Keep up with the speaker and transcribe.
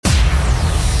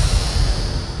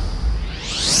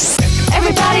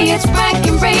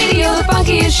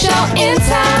luckiest show in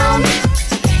town.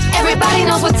 Everybody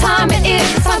knows what time it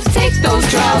is. It's time to take those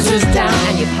trousers down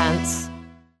and your pants.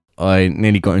 I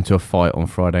nearly got into a fight on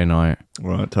Friday night.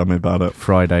 Right, tell me about it.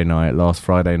 Last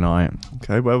Friday night.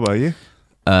 Okay, where were you?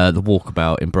 The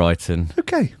Walkabout in Brighton.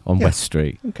 Okay. On West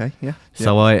Street. Okay, yeah.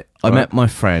 So I met my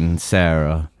friend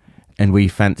Sarah, and we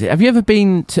fancied. Have you ever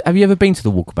been to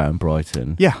the Walkabout in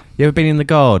Brighton? Yeah. You ever been in the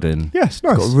garden? Yes,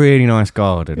 nice. It's got a really nice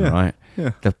garden, right?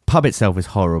 Yeah. The pub itself is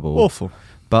horrible. Awful.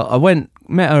 But I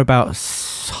met her about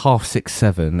 6:30,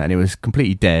 7, and it was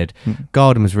completely dead.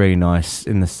 Garden was really nice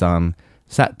in the sun.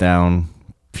 Sat down,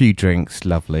 few drinks,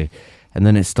 lovely, and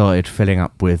then it started filling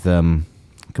up with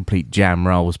complete jam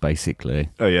rolls, basically.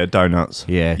 Oh yeah, donuts.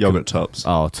 Yeah, yogurt tops.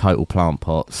 Oh, total plant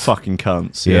pots. Fucking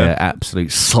cunts. Yeah,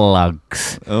 absolute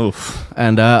slugs. Oof.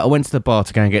 And I went to the bar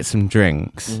to go and get some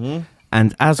drinks,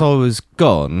 and as I was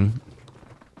gone,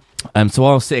 so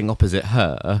I was sitting opposite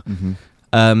her.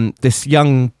 This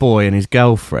young boy and his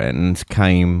girlfriend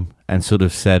came and sort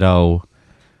of said, "Oh,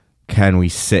 can we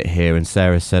sit here?" And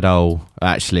Sarah said, "Oh,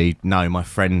 actually, no, my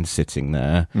friend's sitting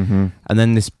there." And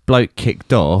then this bloke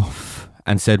kicked off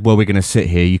and said, "Well, we're going to sit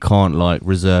here. You can't, like,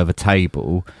 reserve a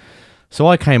table." So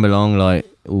I came along, like,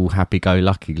 all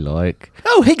happy-go-lucky, like.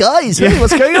 Oh, hey, guys. Hey,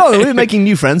 what's going on? We're making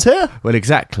new friends here. Well,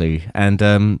 exactly.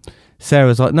 And Sarah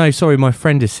was like, "No, sorry, my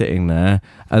friend is sitting there."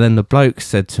 And then the bloke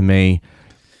said to me,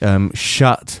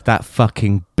 "Shut that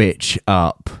fucking bitch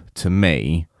up," to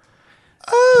me.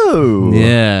 Oh.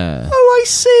 Yeah. Oh, I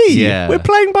see. Yeah. We're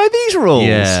playing by these rules.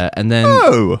 Yeah. And then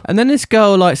Oh. and then this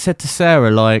girl, like, said to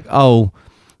Sarah, like, "Oh,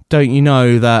 don't you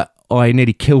know that I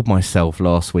nearly killed myself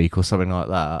last week," or something like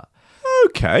that.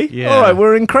 Okay. Yeah. All right,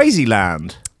 we're in crazy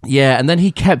land. Yeah, and then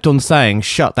he kept on saying,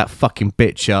 "Shut that fucking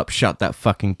bitch up, shut that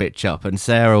fucking bitch up," and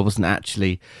Sarah wasn't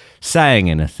actually saying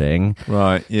anything.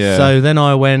 Right, yeah. So then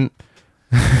I went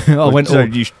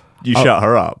You shut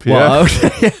her up, yeah?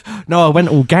 Well, no, I went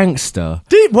all gangster.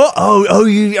 Did what?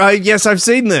 Yes, I've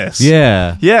seen this.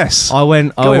 Yeah. Yes. I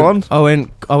went, Go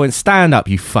I went, "Stand up,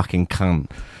 you fucking cunt."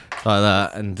 Like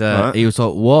that. And Right. he was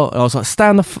like, "What?" And I was like,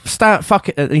 stand, fuck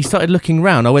it. And he started looking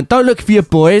round. I went, "Don't look for your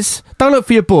boys. Don't look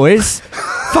for your boys.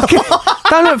 Fucking,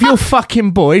 don't look for your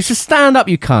fucking boys. Just stand up,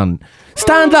 you cunt.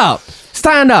 Stand up.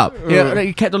 Stand up." Yeah,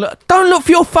 he kept on, "Don't look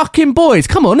for your fucking boys.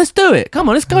 Come on, let's do it. Come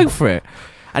on, let's go for it."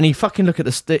 And he fucking look at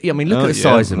the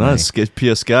size of me. That's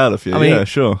pure scale of you. I mean, yeah,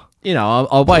 sure. You know,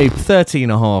 I weighed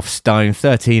 13.5 stone,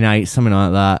 13.8, something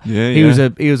like that. Yeah, he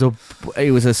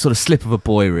yeah. was a sort of slip of a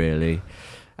boy, really.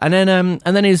 And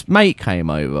then his mate came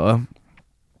over,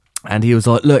 and he was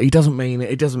like, "Look, he doesn't mean it.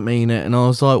 He doesn't mean it." And I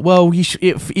was like, "Well,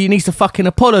 he needs to fucking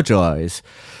apologise."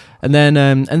 And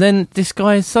then this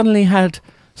guy suddenly had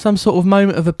some sort of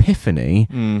moment of epiphany,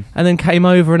 and then came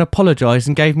over and apologised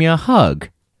and gave me a hug.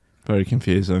 Very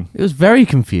confusing. It was very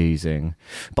confusing.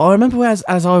 But I remember as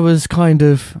I was kind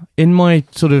of in my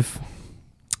sort of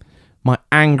my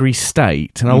angry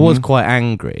state, and I was quite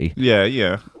angry, Yeah,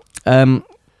 yeah.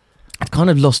 I'd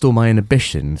kind of lost all my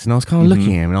inhibitions, and I was kind of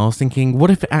looking at him, and I was thinking, what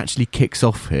if it actually kicks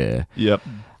off here? Yep.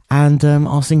 And I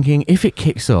was thinking, if it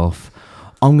kicks off,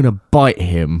 I'm going to bite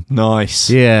him. Nice.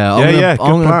 Yeah. Good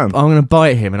plan. I'm going to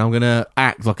bite him, and I'm going to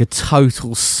act like a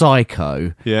total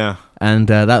psycho. Yeah. And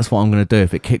that's what I'm going to do.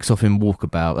 If it kicks off in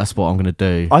Walkabout, that's what I'm going to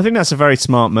do. I think that's a very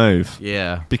smart move.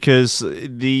 Yeah. Because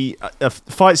the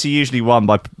fights are usually won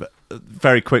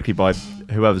very quickly by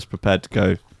whoever's prepared to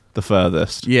go the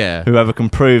furthest. Yeah. Whoever can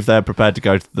prove they're prepared to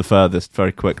go to the furthest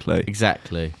very quickly.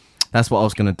 Exactly. That's what I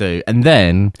was going to do. And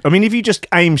then... I mean, if you just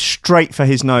aim straight for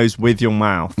his nose with your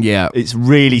mouth, Yeah. it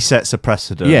really sets a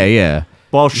precedent. Yeah, yeah.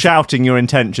 While shouting your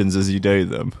intentions as you do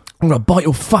them. I'm going to bite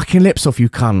your fucking lips off, you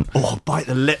cunt. Oh, bite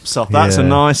the lips off. That's a Yeah.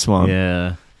 nice one.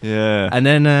 Yeah. Yeah. And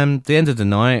then the end of the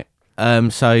night,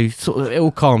 so sort of it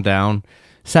all calmed down,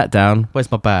 sat down.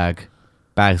 Where's my bag?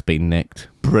 Bag's been nicked.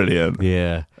 Brilliant.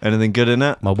 Yeah. Anything good in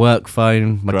it? My work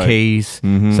phone, my Great. keys.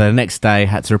 Mhm. So the next day, I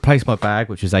had to replace my bag,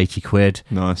 which was 80 quid.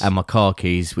 Nice. And my car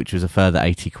keys, which was a further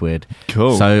 80 quid.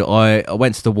 Cool. So I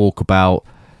went to the Walkabout,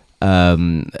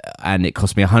 and it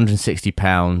cost me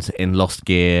 £160 in lost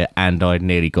gear, and I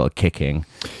nearly got a kicking.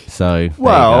 So, there you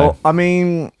Well, go. I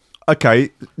mean, okay.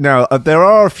 Now, there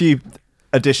are a few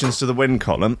additions to the win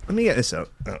column. Let me get this out.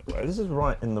 This is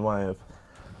right in the way of...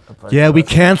 Yeah, we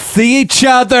can't see each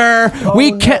other.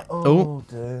 We can't. Oh,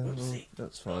 dear.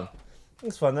 That's fine.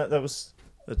 That's fine. That was...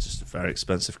 That's just a very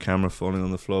expensive camera falling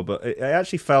on the floor, but it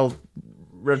actually fell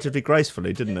relatively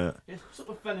gracefully, didn't it? It sort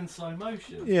of fell in slow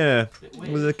motion. Yeah,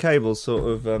 weird. with the cable sort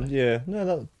of. Yeah, no,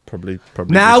 that would probably.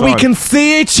 Now be we fine. can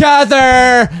see each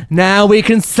other. Now we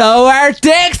can sew our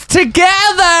dicks together.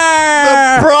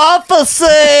 Prophecy.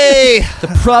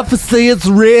 The prophecy is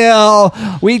real.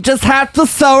 We just have to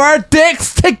sew our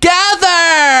dicks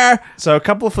together. So a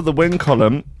couple for the win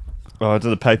column. Oh,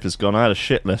 the paper's gone. I had a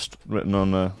shit list written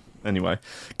on. Anyway,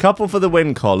 couple for the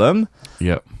win column.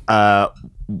 Yep.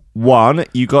 One,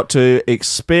 you got to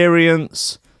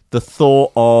experience the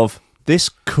thought of this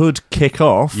could kick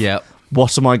off. Yep.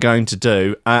 What am I going to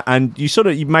do? And you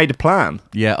made a plan.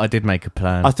 Yeah, I did make a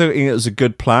plan. I think it was a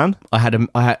good plan.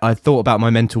 I thought about my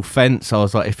mental fence. I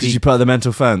was like, Did you put up the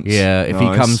mental fence? Yeah,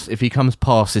 Nice. if he comes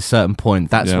past this certain point,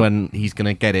 that's Yeah. when he's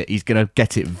gonna get it. He's gonna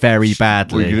get it very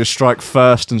badly. We're going to strike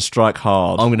first and strike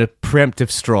hard. I'm gonna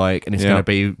preemptive strike, and it's Yeah. gonna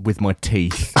be with my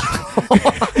teeth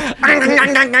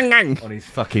on his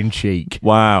fucking cheek.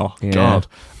 Wow. Yeah. God.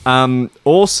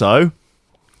 Also,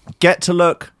 get to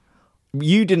look.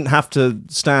 You didn't have to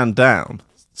stand down,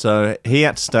 so he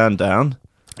had to stand down.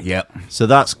 Yep. So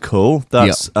that's cool.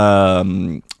 That's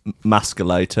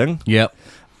masculating. Yep.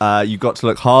 You got to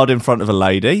look hard in front of a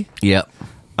lady, Yep.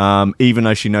 even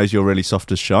though she knows you're really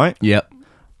soft as shite. Yep.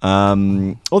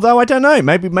 Although I don't know,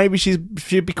 maybe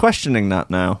she'd be questioning that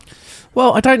now.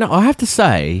 Well, I don't know. I have to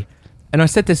say, and I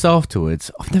said this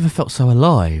afterwards, I've never felt so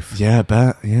alive. Yeah, I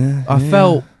bet. Yeah, I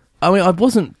felt. I mean, I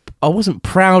wasn't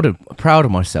proud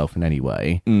of myself in any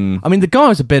way. I mean, the guy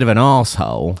was a bit of an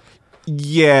arsehole.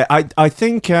 Yeah, I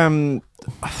think. Look,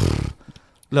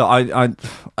 I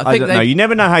don't know. You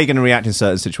never know how you're going to react in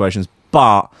certain situations.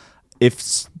 But if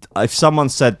someone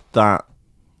said that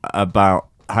about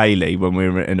Hayley when we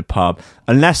were in a pub,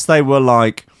 unless they were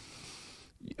like,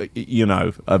 you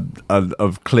know, a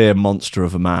clear monster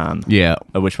of a man. Yeah.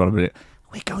 At which one I'm going.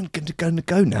 We're going to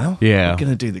go now. Yeah. We're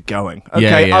going to do the going.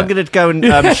 Okay, yeah. I'm going to go and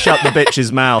shut the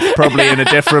bitch's mouth, probably in a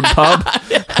different pub.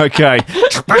 Okay,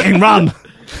 fucking run.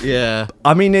 Yeah.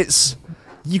 I mean,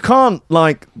 you can't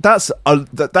like that's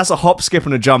a hop, skip,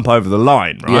 and a jump over the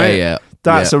line, right? Yeah.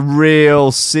 That's a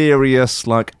real serious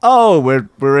like. Oh,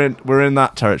 we're in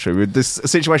that territory. This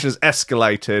situation has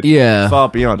escalated. Yeah. Far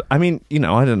beyond. I mean, you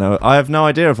know, I don't know. I have no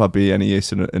idea if I'd be any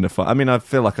use in a fight. I mean, I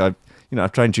feel like I've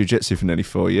trained jiu-jitsu for nearly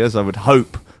 4 years. I would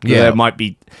hope that there might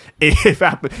be if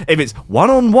it's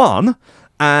 1-on-1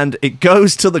 and it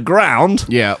goes to the ground.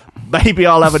 Yeah. Maybe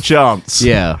I'll have a chance.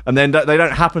 Yeah. And then they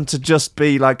don't happen to just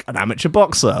be like an amateur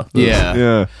boxer. Yeah.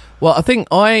 Yeah. Well, I think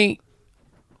I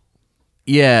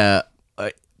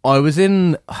was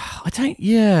in.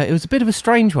 It was a bit of a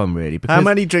strange one, really. Because How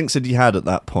many drinks had you had at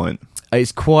that point?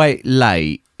 It's quite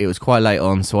late. It was quite late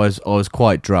on, so I was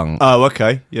quite drunk. Oh,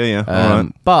 okay. Yeah. All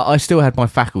right. But I still had my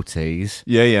faculties.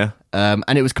 Yeah.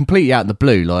 And it was completely out in the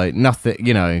blue, like nothing,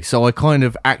 you know. So I kind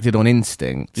of acted on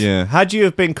instinct. Yeah. Had you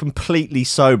have been completely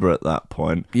sober at that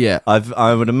point, Yeah.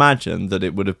 I would imagine that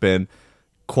it would have been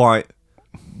quite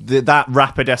that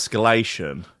rapid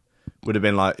escalation would have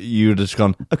been like you would have just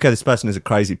gone, okay, this person is a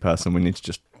crazy person. We need to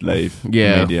just leave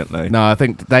immediately. No, I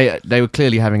think they were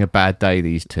clearly having a bad day,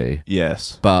 these two.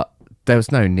 Yes. But there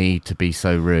was no need to be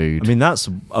so rude. I mean, that's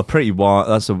a pretty wild.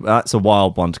 That's a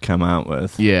wild one to come out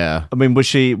with. yeah. I mean, was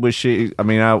she? I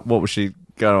mean, what was she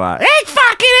going at? It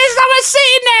fucking is someone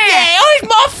sitting there! Yeah, who's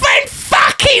my friend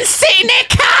fucking sitting there,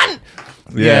 cunt?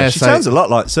 Yeah, she so- sounds a lot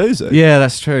like Susie. Yeah,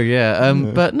 that's true, yeah.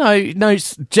 But no,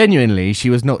 genuinely, she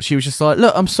was not. She was just like,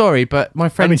 look, I'm sorry, but my I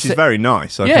friend... mean, she's very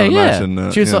nice. I yeah, can yeah. imagine.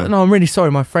 That, She was like, no, I'm really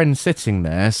sorry, my friend's sitting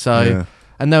there, so... Yeah.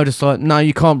 And they were just like, no,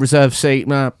 you can't reserve seat.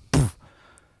 Nah.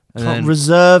 And Can't then-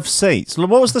 reserve seats. What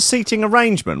was the seating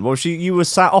arrangement? Well, you were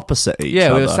sat opposite each yeah,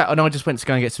 other. we were sat, and I just went to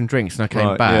go and get some drinks, and I came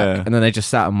Right, back, yeah. and then they just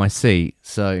sat on my seat,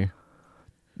 so...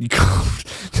 You can't.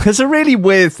 It's a really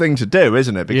weird thing to do,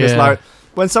 isn't it? Because Yeah. like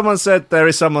when someone said there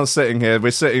is someone sitting here,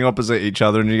 we're sitting opposite each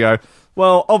other, and you go,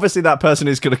 well, obviously that person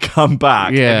is going to come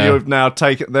back. Yeah. And you've now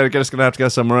taken. They're just going to have to go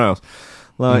somewhere else.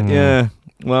 Like, yeah.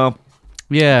 Well,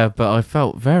 Yeah, but I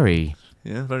felt very...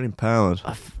 yeah, very empowered.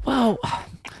 Well,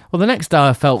 the next day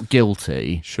I felt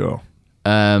guilty Sure.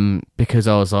 because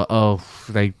I was like,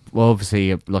 they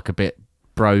obviously like a bit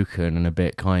broken and a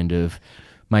bit kind of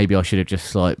maybe I should have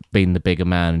just like been the bigger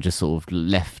man and just sort of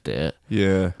left it.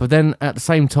 Yeah. But then at the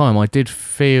same time, I did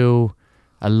feel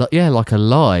like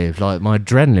alive, like my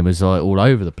adrenaline was like all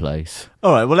over the place.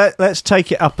 All right. Well, let's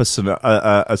take it up a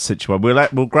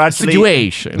situation. We'll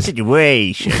gradually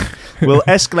situation. We'll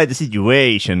escalate the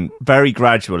situation very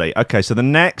gradually. Okay. So the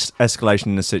next escalation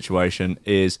in the situation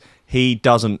is he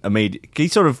doesn't immediately. He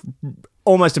sort of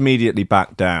almost immediately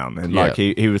backed down, and like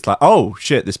he was like, oh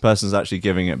shit, this person's actually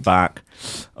giving it back.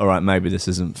 All right, maybe this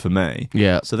isn't for me.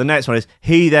 Yeah. So the next one is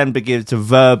he then begins to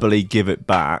verbally give it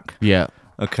back. Yeah.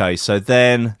 Okay, so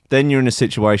then you're in a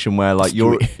situation where like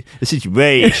you're a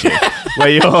situation where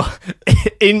you're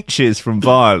inches from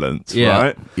violence,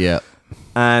 right? Yeah.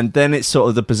 And then it's sort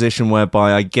of the position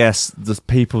whereby I guess the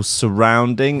people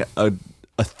surrounding are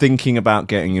thinking about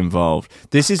getting involved.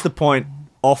 This is the point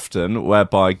often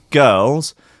whereby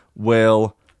girls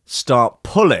will start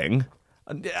pulling.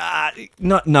 No.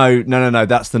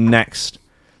 That's the next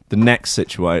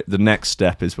situation. The next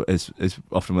step is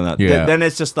often when that. Yeah. Then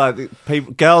it's just like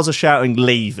girls are shouting,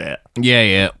 "Leave it!"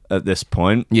 Yeah. At this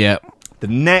point. Yeah. The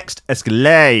next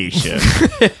escalation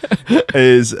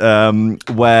is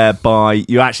whereby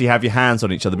you actually have your hands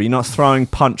on each other, but you're not throwing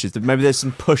punches. Maybe there's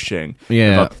some pushing.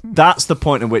 Yeah. That's the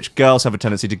point at which girls have a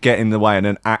tendency to get in the way and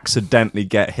then accidentally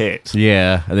get hit.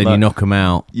 Yeah, and then you knock them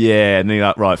out. Yeah, and then you're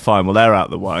like, right, fine, well, they're out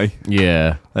of the way.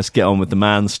 Yeah. Let's get on with the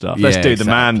man stuff. Let's do the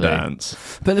man exactly.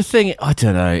 dance. But the thing, I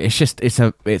don't know,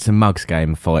 it's a mugs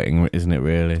game fighting, isn't it,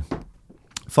 really?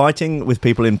 Fighting with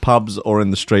people in pubs or in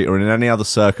the street or in any other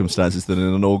circumstances than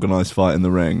in an organised fight in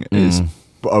the ring is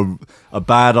a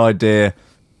bad idea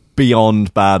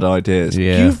beyond bad ideas.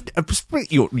 Yeah.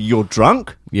 You're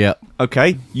drunk. Yeah.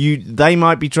 Okay. They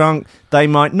might be drunk. They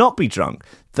might not be drunk.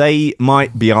 They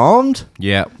might be armed.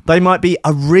 Yeah. They might be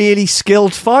a really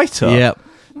skilled fighter. Yeah.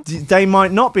 They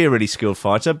might not be a really skilled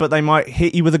fighter, but they might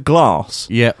hit you with a glass.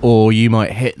 Yeah, or you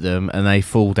might hit them and they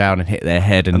fall down and hit their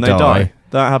head and they die.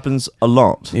 That happens a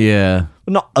lot. Yeah.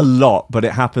 Not a lot, but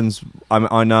it happens.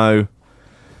 I know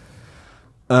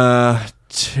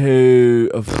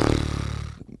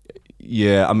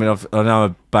yeah, I mean, I know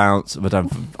a bouncer, but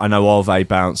I know of a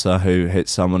bouncer who hit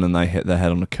someone and they hit their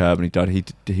head on a curb and he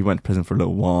died. He went to prison for a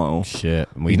little while. Shit.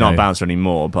 He's not a bouncer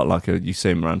anymore, but like you see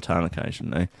him around town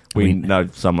occasionally. We know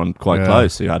someone quite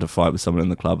close who had a fight with someone in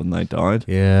the club and they died.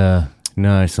 Yeah.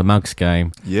 No, it's a mugs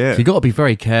game. Yeah. So you got to be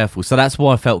very careful. So that's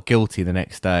why I felt guilty the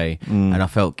next day. And I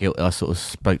felt guilty. I sort of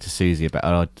spoke to Susie about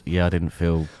it. I didn't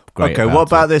feel great. Okay, what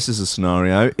about this as a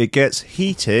scenario? It gets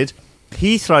heated.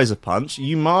 He throws a punch.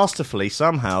 You masterfully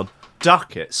somehow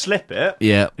duck it, slip it.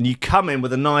 Yeah. And you come in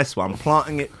with a nice one,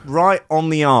 planting it right on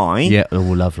the eye. Yeah, oh,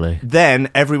 lovely. Then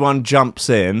everyone jumps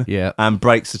in and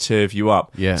breaks the two of you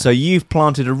up. Yeah. So you've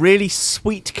planted a really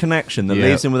sweet connection that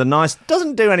leaves him with a nice,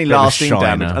 doesn't do any Bit of a lasting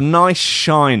damage, shiner. a nice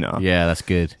shiner. Yeah, that's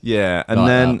good. Yeah, and Like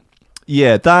then,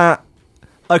 that.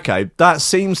 that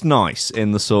seems nice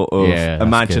in the sort of that's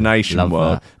imagination good. Love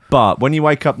world. that. But when you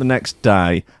wake up the next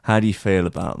day, how do you feel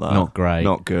about that? Not great.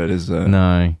 Not good, is it? No.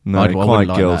 I wouldn't quite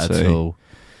like guilty. that at all.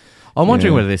 I'm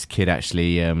wondering whether this kid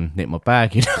actually nicked my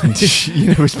bag. You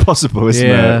know, it's possible, isn't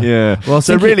it? Yeah. Well,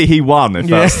 so really, he won. If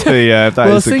that's if that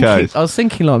is the case. I was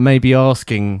thinking like maybe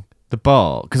asking the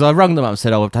bar because I rung them up and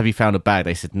said, "Oh, have you found a bag?"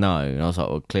 They said no, and I was like,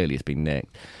 "Well, clearly it's been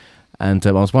nicked." And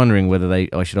I was wondering whether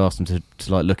I should ask them to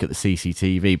like look at the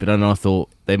CCTV, but then I thought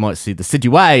they might see the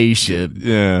situation.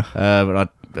 Yeah.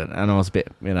 And I was a bit,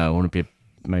 I want to be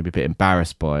maybe a bit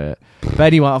embarrassed by it. But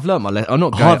anyway, I've learnt my lesson. I'm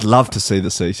not going. I'd love to see the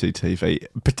CCTV,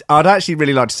 but I'd actually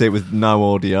really like to see it with no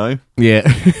audio. Yeah.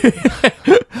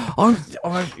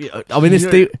 I mean, this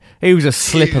dude, he was a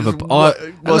slip of a.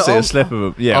 Was it a slip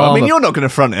of a? Yeah. I mean, you're not going to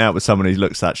front it out with someone who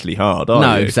looks actually hard, are you?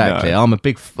 No, exactly. No. I'm a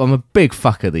big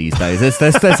fucker these days. Let's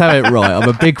have it right. I'm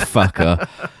a big fucker.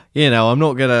 I'm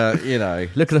not gonna.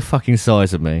 Look at the fucking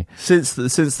size of me. Since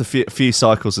the few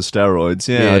cycles of steroids,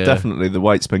 definitely the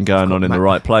weight's been going on in the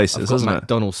right places, hasn't it?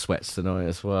 McDonald's sweats tonight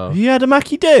as well. You had a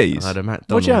Mackie D's. I had a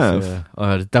McDonald's. What'd you have? Yeah.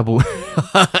 I had a double.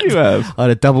 You have. I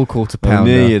had a double quarter I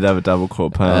pounder. knew you'd have a double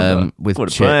quarter pounder with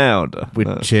pounder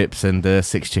with chips and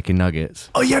 6 chicken nuggets.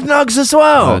 Oh, you had nugs as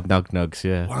well. I had nugs,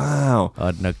 yeah. Wow. I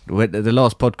had the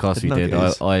last podcast we did.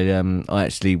 I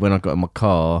actually, when I got in my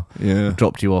car,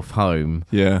 dropped you off home.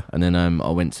 Yeah. And then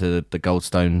I went to the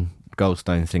Goldstone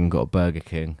thing, got a Burger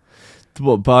King.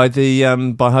 What, by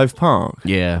by Hove Park?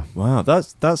 Yeah. Wow,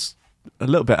 that's a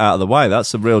little bit out of the way.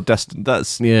 That's a real That's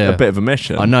a bit of a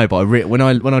mission. I know, but when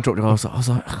I dropped it, I was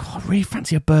like, I really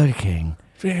fancy a Burger King.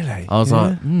 Really? I was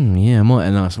like, I might.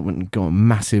 And I went and got a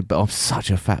massive, but I'm such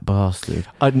a fat bastard.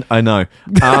 I know.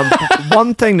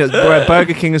 One thing where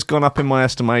Burger King has gone up in my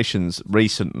estimations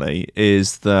recently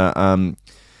is that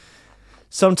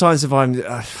sometimes if I'm,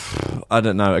 I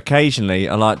don't know, occasionally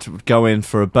I like to go in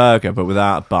for a burger but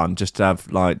without a bun, just to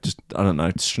have I don't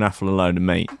know, snaffle a load of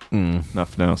meat,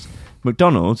 nothing else.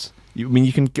 McDonald's,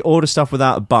 you can order stuff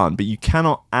without a bun, but you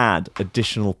cannot add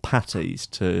additional patties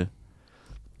to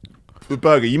the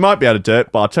burger. You might be able to do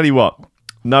it, but I'll tell you what,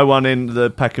 No one in the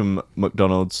Peckham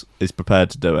McDonald's is prepared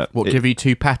to do it. What, give you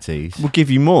 2 patties? We'll give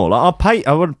you more. Like,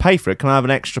 I wouldn't pay for it. Can I have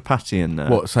an extra patty in there?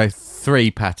 What, so 3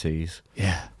 patties?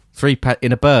 Yeah. 3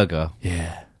 in a burger?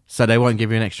 Yeah. So they won't give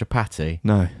you an extra patty?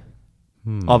 No.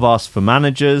 I've asked for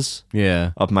managers.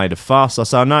 Yeah. I've made a fuss. I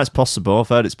say, I know it's possible. I've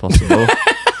heard it's possible.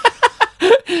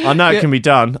 I know it can be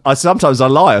done. Sometimes I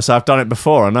lie. I say I've done it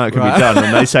before. I know it can be done,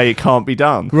 and they say it can't be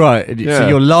done. Right. Yeah. So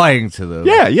you're lying to them.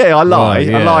 Yeah, I lie. Right,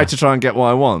 yeah. I lie to try and get what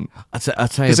I want. I tell you,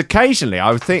 Because occasionally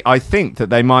I think that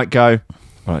they might go,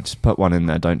 right, just put one in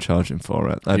there. Don't charge him for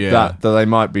it. That they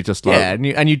might be just like, yeah,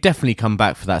 and you definitely come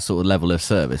back for that sort of level of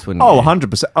service, wouldn't oh, you?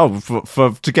 100%. Oh,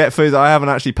 for to get food that I haven't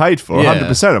actually paid for, Yeah.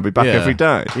 100%. I'll be back every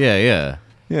day. Yeah.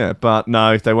 Yeah, but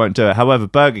no, they won't do it. However,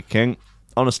 Burger King,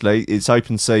 honestly, it's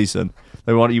open season.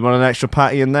 You want an extra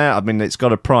patty in there? I mean, it's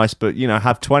got a price, but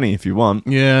have 20 if you want.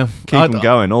 Yeah. Keep them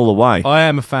going all the way. I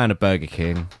am a fan of Burger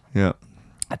King. Yeah.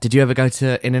 Did you ever go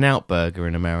to In-N-Out Burger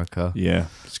in America? Yeah,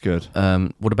 it's good.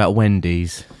 What about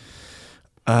Wendy's?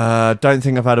 Don't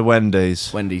think I've had a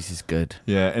Wendy's. Wendy's is good.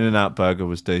 Yeah, In-N-Out Burger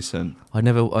was decent.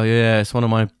 It's one of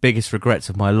my biggest regrets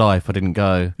of my life. I didn't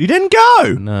go. You didn't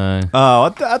go? No. Oh,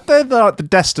 they're like the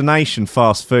destination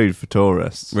fast food for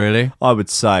tourists. Really? I would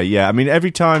say, yeah. I mean,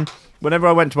 whenever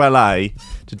I went to LA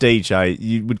to DJ,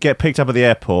 you would get picked up at the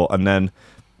airport, and then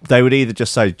they would either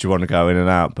just say, do you want to go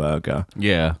In-N-Out Burger?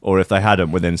 Yeah. Or if they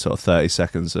hadn't, within sort of 30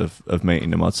 seconds of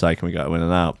meeting them, I'd say, can we go to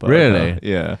In-N-Out Burger? Really?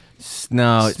 Yeah.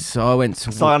 No, so I went to...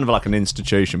 It's kind of like an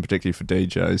institution, particularly for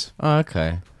DJs. Oh,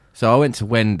 okay. So I went to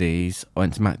Wendy's, I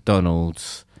went to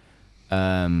McDonald's, we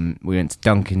went to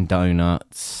Dunkin'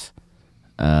 Donuts,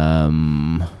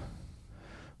 Dunkin'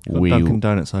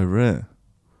 Donuts over here.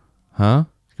 Huh?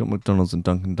 Got McDonald's and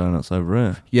Dunkin' Donuts over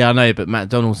here. Yeah, I know, but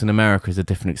McDonald's in America is a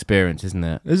different experience, isn't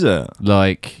it? Is it?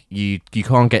 Like, you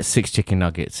can't get 6 chicken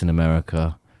nuggets in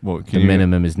America. What? The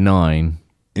minimum is 9.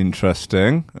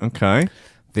 Interesting. Okay.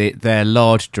 Their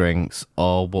large drinks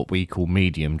are what we call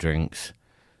medium drinks.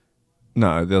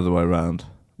 No, the other way around.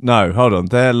 No, hold on.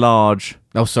 They're large.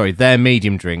 Oh, sorry. Their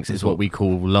medium drinks is what we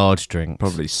call large drinks.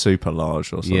 Probably super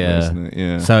large or something, Yeah. isn't it?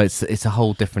 Yeah. So it's a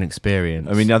whole different experience.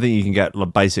 I mean, I think you can get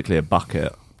basically a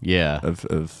bucket yeah.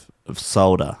 of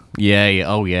soda. Yeah.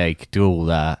 Oh, yeah. You could do all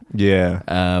that. Yeah.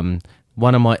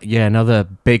 Another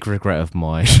big regret of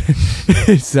mine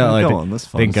is that I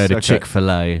didn't go to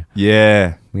Chick-fil-A.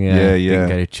 Yeah. Didn't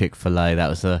go to Chick-fil-A. That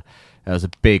was a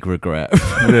big regret.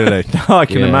 Really? No, I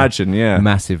can imagine. Yeah.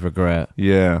 Massive regret.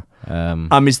 Yeah.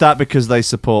 Is that because they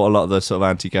support a lot of the sort of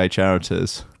anti-gay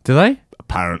charities? Do they?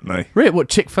 Apparently. Really? What,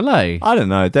 Chick-fil-A? I don't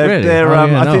know. They're Really?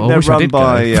 I think they're run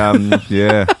by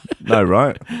go. No,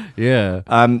 right. Yeah.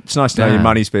 It's nice to know your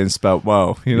money's being spelt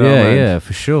well. You know yeah, what I mean? yeah,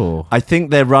 for sure. I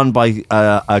think they're run by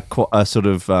a sort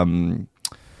of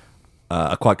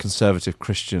a quite conservative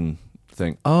Christian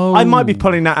thing. Oh, I might be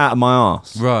pulling that out of my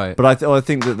arse, right? But I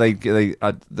think that they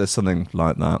there's something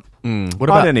like that. What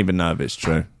about? I don't even know if it's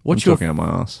true. What's I'm talking out my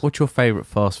arse. What's your favourite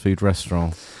fast food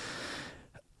restaurant?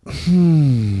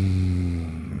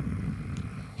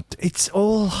 It's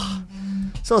all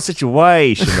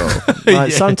situational.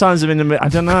 Like, sometimes I'm in the mood. I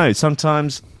don't know.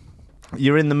 Sometimes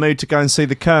you're in the mood to go and see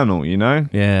the Colonel, you know?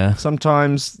 Yeah.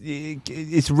 Sometimes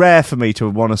it's rare for me to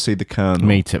want to see the Colonel.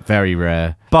 Me too. Very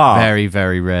rare. But very,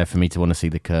 very rare for me to want to see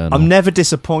the Colonel. I'm never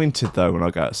disappointed, though, when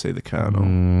I go to see the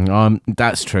Colonel.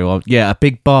 That's true. A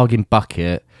big bargain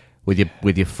bucket with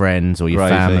your friends or your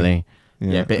Gravy. family.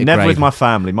 Yeah, bit of never gravy. with my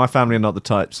family. My family are not the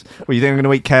types. Well, you think I'm going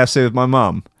to eat KFC with my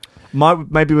mum?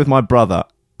 Maybe with my brother,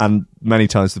 and many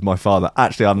times with my father.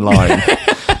 Actually, I'm lying.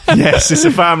 Yes, it's a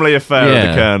family affair of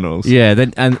the Colonels. Yeah, do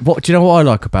you know what I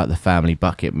like about the family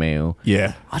bucket meal?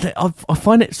 Yeah. I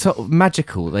find it sort of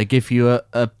magical. They give you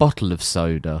a bottle of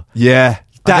soda. Yeah.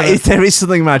 There is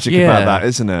something magic about that,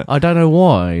 isn't it? I don't know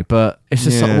why, but it's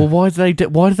just like, well, why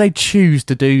do they choose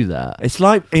to do that? It's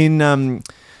like in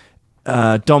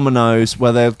Domino's,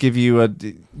 where they'll give you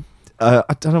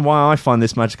I don't know why I find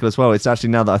this magical as well. It's actually,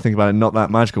 now that I think about it, not that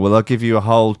magical. Well, they'll give you a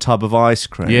whole tub of ice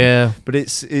cream. Yeah. But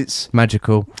it's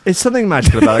magical. It's something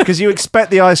magical about it, because you expect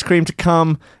the ice cream to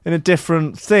come in a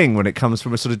different thing when it comes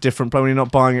from a sort of different place, when you're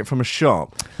not buying it from a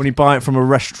shop. When you buy it from a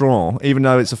restaurant, even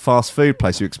though it's a fast food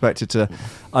place, you expect it to,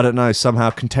 I don't know, somehow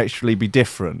contextually be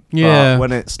different. Yeah. But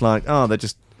when it's like, they're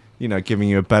just, giving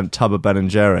you a tub of Ben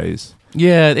 & Jerry's.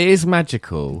 Yeah, it is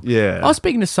magical. Yeah. I was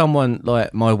speaking to someone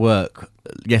like my work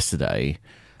yesterday,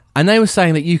 and they were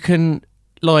saying that you can,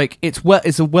 like, it's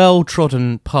a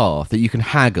well-trodden path that you can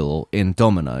haggle in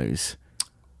Domino's.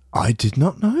 I did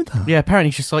not know that. Yeah, apparently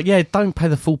it's just like, don't pay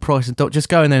the full price and just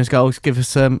go in there and go, give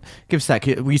us that.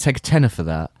 Will you take a tenner for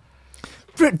that?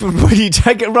 when you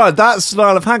take it right, that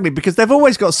style of haggling, because they've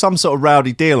always got some sort of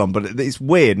rowdy deal on, but it's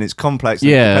weird and it's complex.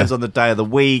 And it depends on the day of the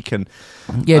week. And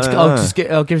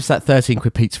I'll give us that 13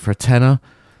 quid pizza for a tenner,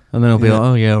 and then I'll be like,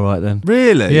 oh yeah, all right then.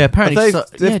 Really? Yeah, apparently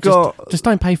they've got just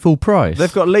don't pay full price.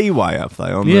 They've got leeway, have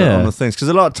they, on the things? Because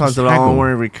a lot of times they're like,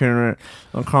 oh, we can't,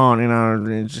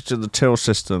 it's just the till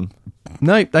system.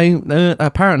 No, they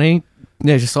apparently.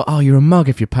 Yeah, just like, oh, you're a mug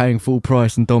if you're paying full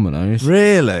price in Domino's.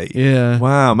 Really? Yeah.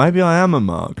 Wow, maybe I am a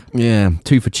mug. Yeah,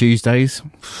 2 for Tuesdays.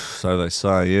 So they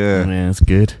say, yeah. Yeah, it's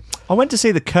good. I went to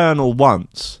see the Colonel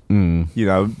once. Mm. You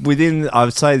know, I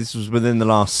would say this was within the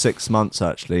last 6 months,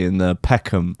 actually, in the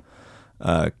Peckham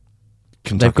Kentucky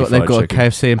They've got chicken. a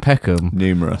KFC in Peckham.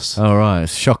 Numerous. Oh, right,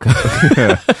 it's shocker.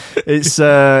 It's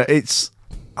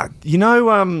you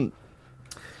know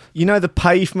the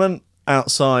pavement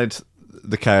outside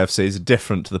the KFC is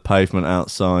different to the pavement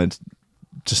outside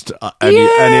just any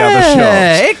other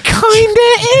shops. It kind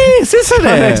of is, isn't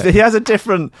it? He has a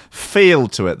different feel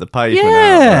to it, the pavement out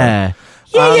Yeah.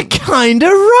 Yeah, you're kind of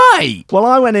right. Well,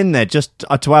 I went in there just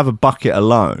to have a bucket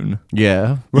alone.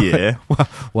 Yeah. Yeah.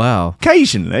 Wow.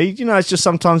 Occasionally, it's just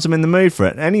sometimes I'm in the mood for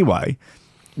it. Anyway,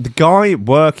 the guy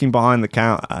working behind the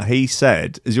counter, he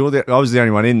said, I was the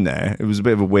only one in there. It was a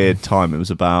bit of a weird time. It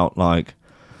was about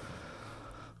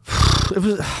it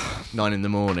was 9 in the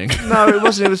morning. No, it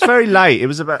wasn't. It was very late. It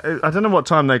was about, I don't know what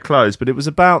time they closed, but it was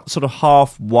about sort of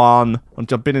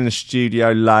 1:30. I've been in the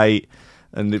studio late,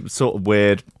 and it was sort of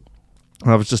weird.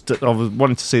 I was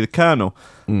wanting to see the Colonel,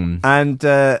 and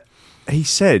he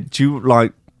said, "Do you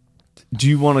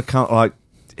want to come?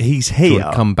 He's here. Do you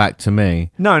want to come back to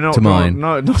me? No, not to mine.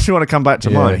 No, not do you want to come back to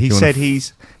mine. He said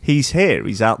he's here.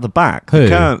 He's out the back. Who?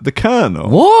 The Colonel.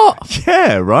 What?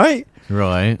 Yeah, right.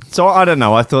 Right. So I don't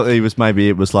know. I thought it was like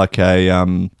a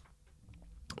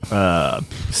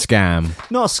scam.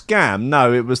 not a scam.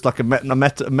 No, it was like a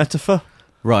metaphor.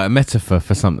 Right, a metaphor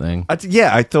for something.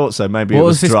 I thought so. Maybe What it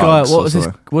was this drugs guy? or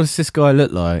something. What does this guy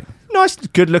look like? Nice,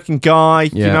 good-looking guy.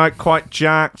 Yeah. Quite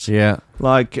jacked. Yeah.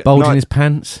 Like Bulging his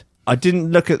pants. I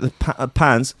didn't look at the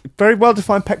pants. Very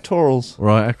well-defined pectorals.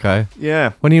 Right. Okay.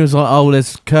 Yeah. When he was like, "Oh,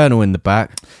 there's Colonel in the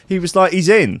back." He was like, he's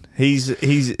in. He's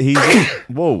in.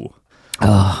 Whoa.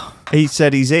 He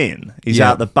said he's in. He's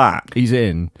out the back. He's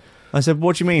in. I said,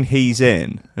 what do you mean he's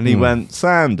in? And he went,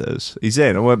 Sanders, he's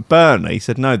in. I went, Bernie. He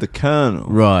said, no, the Colonel.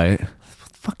 Right.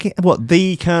 Fucking, what,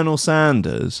 the Colonel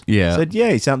Sanders? Yeah. I said,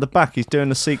 yeah, he's out the back. He's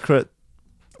doing a secret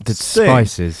The thing.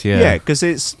 spices, yeah. Yeah,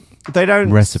 because they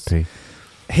don't... Recipe.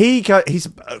 He's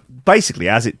basically,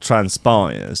 as it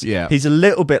transpires, he's a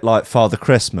little bit like Father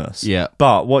Christmas. Yeah.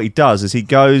 But what he does is he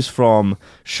goes from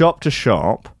shop to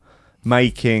shop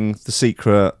making the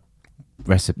secret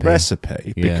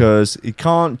recipe because he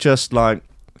can't just like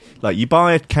you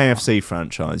buy a KFC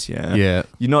franchise, yeah.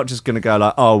 You're not just going to go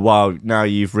like, oh wow, now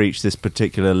you've reached this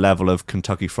particular level of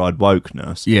Kentucky Fried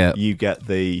wokeness. Yeah, you get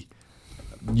the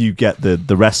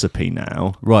recipe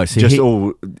now, right? So just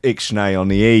all ixnay on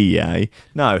the EA.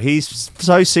 No, he's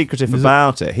so secretive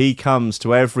about it. He comes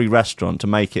to every restaurant to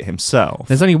make it himself.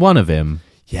 There's only one of him.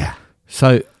 Yeah.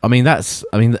 So,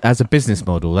 as a business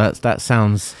model, that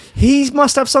sounds... He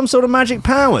must have some sort of magic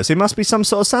powers. It must be some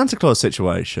sort of Santa Claus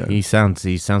situation. He sounds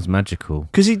magical.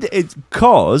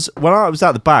 Because when I was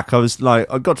at the back, I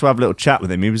got to have a little chat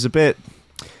with him. He was a bit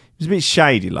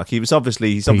shady. Like he's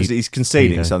obviously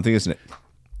conceding something, isn't it?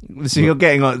 So you're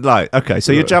getting okay.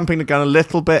 So you're jumping the gun a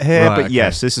little bit here, right, but okay.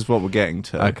 Yes, this is what we're getting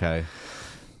to. Okay.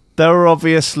 There are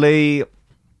obviously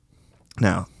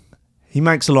now. He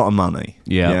makes a lot of money.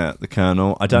 Yeah, the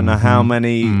Colonel. I don't know how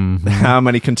many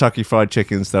Kentucky Fried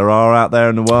Chickens there are out there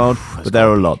in the world, but there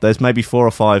are a lot. There's maybe 4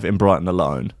 or 5 in Brighton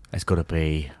alone. It's got to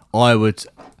be. I would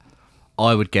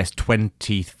guess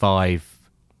 25.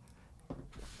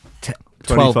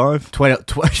 25?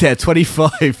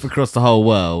 25 across the whole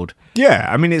world. Yeah,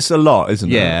 I mean it's a lot,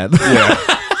 isn't it? Yeah.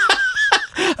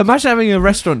 Imagine having a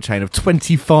restaurant chain of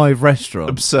 25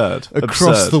 restaurants. Absurd.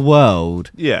 Across the world.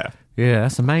 Yeah. Yeah,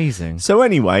 that's amazing. So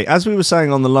anyway, as we were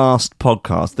saying on the last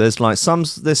podcast, there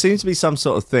seems to be some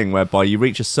sort of thing whereby you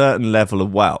reach a certain level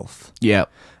of wealth. Yeah.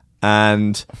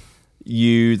 And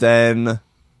you then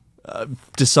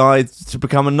decide to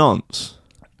become a nonce.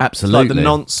 Absolutely. It's like the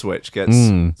nonce switch gets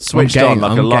switched on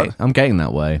like a light. I'm getting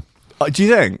that way. Do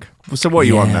you think? So what are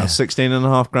you on now?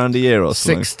 16,500 a year or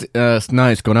something? No,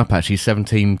 it's gone up actually.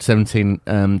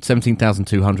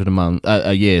 17,200 a month,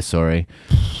 a year. Sorry,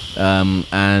 and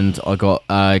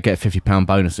I get a £50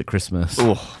 bonus at Christmas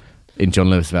in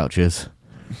John Lewis vouchers.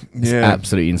 It's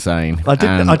absolutely insane. I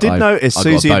did notice I got a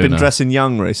Susie had been boner. dressing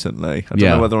young recently. I don't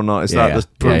know whether or not is that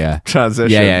the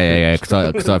transition. Yeah.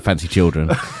 Because I fancy children.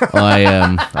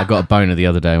 I got a boner the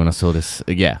other day when I saw this.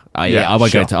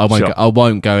 I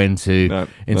won't go into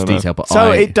detail. But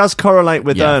so it does correlate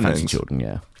with earnings. Fancy children.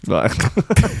 Yeah. Right.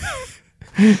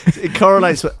 It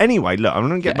correlates with... Anyway, look, I'm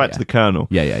going to get back to the Colonel.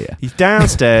 Yeah. He's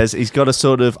downstairs. He's got a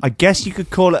sort of... I guess you could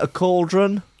call it a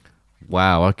cauldron.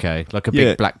 Wow, okay. Like a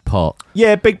big black pot.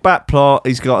 Yeah, big black pot.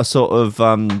 He's got a sort of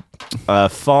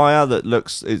fire that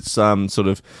looks... It's sort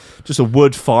of just a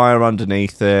wood fire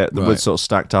underneath it. The wood's sort of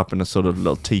stacked up in a sort of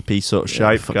little teepee sort of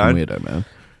shape. Fucking weirdo, man.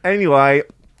 Anyway,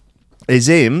 is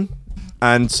him...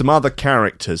 and some other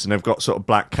characters, and they've got sort of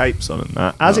black capes on and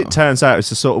that. As it turns out,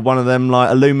 it's a sort of one of them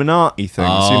like Illuminati things,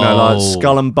 like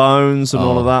Skull and Bones and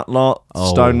all of that lot,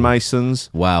 stonemasons.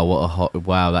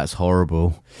 Wow, that's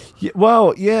horrible. Yeah,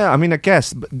 well, yeah, I mean, I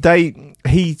guess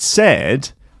he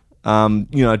said, do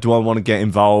I want to get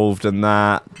involved and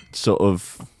that sort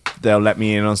of... They'll let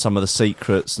me in on some of the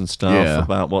secrets and stuff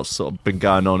about what's sort of been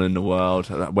going on in the world,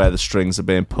 where the strings are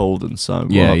being pulled and so on.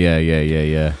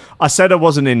 Yeah. I said I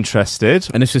wasn't interested.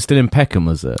 And this was still in Peckham,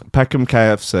 was it? Peckham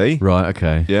KFC. Right,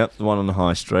 okay. Yeah, the one on the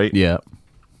high street. Yeah.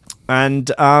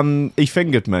 And he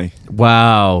fingered me.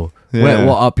 Wow. Yeah.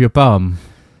 What, up your bum?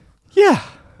 Yeah.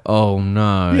 Oh,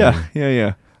 no.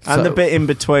 Yeah. And the bit in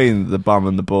between the bum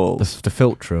and the balls. The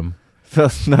philtrum.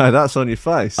 No, that's on your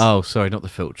face. Oh, sorry, not the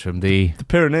philtrum. The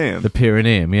perineum. The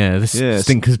perineum, yeah. The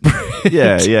stinker's bridge.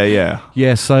 Yeah.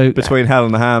 Yeah, so... Between hell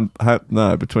and the hand...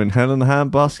 between hell and the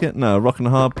hand basket? No, rock and a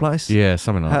hard place? Yeah,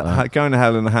 something like that. Going to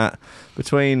hell in the hat.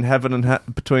 Between heaven and...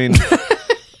 between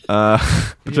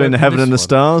the heaven and the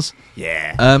stars?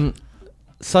 Yeah.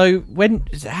 So,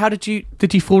 how did you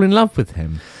fall in love with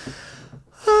him?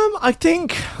 I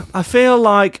feel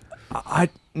like...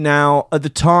 Now, at the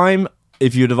time...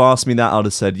 If you'd have asked me that, I'd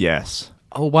have said yes.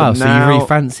 Oh, wow. So you really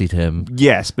fancied him?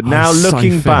 Yes, but now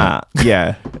looking back,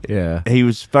 yeah. He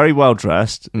was very well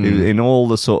dressed in all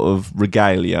the sort of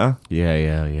regalia.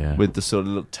 Yeah. With the sort of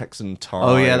little Texan tie.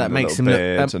 Oh, yeah, that makes him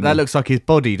look... that looks like his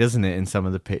body, doesn't it, in some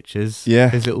of the pictures? Yeah.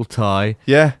 His little tie.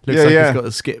 Yeah. Looks like he's got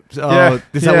the skips. Oh,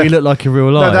 is that what he looked like in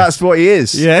real life? No, that's what he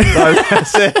is. Yeah. No,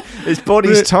 that's it. His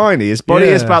body's tiny. His body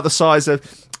is about the size of...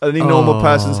 any normal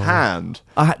person's hand.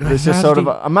 It's just sort of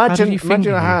imagine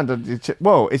a hand.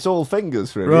 It's all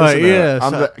fingers, really, right?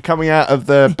 Isn't it? Coming out of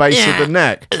the base of the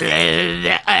neck.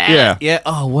 Yeah.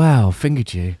 Oh wow,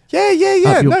 fingered you.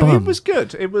 Yeah. No, bum. it was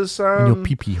good. It was in your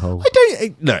pee-pee hole.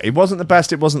 It wasn't the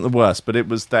best. It wasn't the worst, but it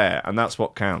was there, and that's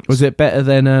what counts. Was it better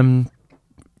than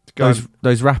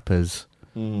those rappers?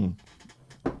 Oh,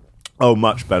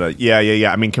 much better.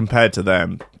 Yeah. I mean, compared to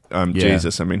them.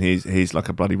 Jesus, I mean, he's like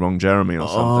a bloody Wrong Jeremy or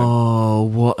something. Oh,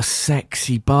 what a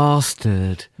sexy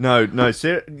bastard! No, look,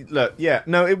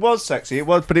 no, it was sexy. It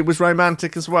was, but it was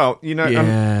romantic as well.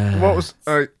 What was?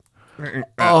 So look,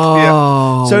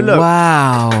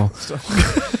 wow.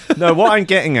 No, what I'm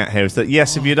getting at here is that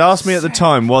yes, if you'd asked me at the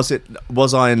time, was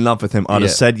I in love with him? I'd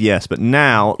have said yes. But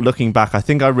now, looking back, I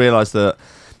think I realised that.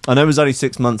 I know it was only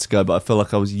 6 months ago, but I feel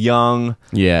like I was young,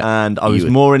 and I was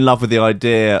more in love with the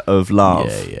idea of love.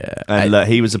 And look,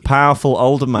 he was a powerful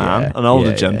older man, an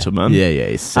older gentleman.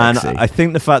 He's sexy. And I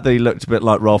think the fact that he looked a bit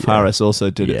like Rolf Harris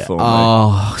also did it for me.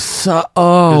 Rolf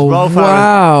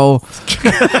wow.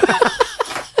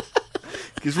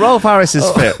 Because Rolf Harris is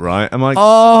fit, right? Rolf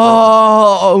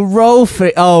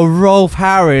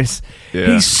Harris. Yeah.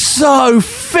 He's so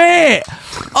fit.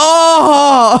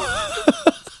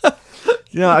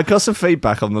 Yeah, I got some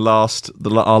feedback on our last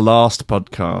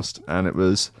podcast, and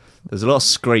there's a lot of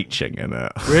screeching in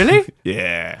it. Really?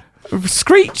 Yeah.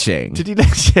 Screeching? Did you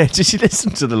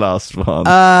listen to the last one?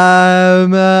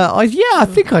 I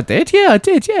think I did. Yeah, I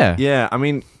did. Yeah. Yeah, I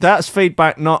mean that's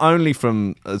feedback not only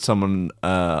from someone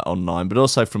online, but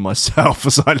also from myself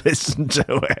as I listened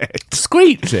to it.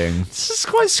 Screeching. It's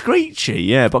quite screechy,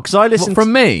 yeah. But because I listened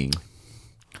from me.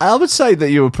 I would say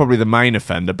that you were probably the main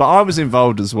offender, but I was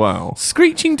involved as well.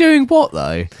 Screeching doing what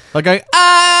though? Like going Yeah,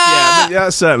 I mean,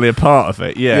 that's certainly a part of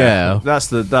it. Yeah. That's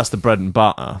the bread and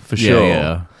butter for sure.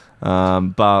 Yeah.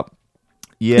 But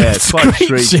yeah, it's quite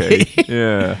screechy.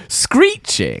 Yeah.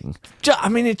 Screeching. I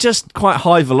mean, it's just quite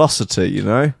high velocity, you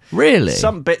know. Really?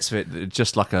 Some bits of it are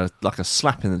just like a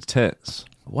slap in the tits.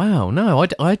 Wow. No,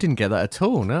 I didn't get that at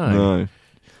all. No.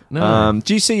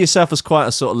 Do you see yourself as quite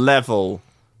a sort of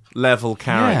level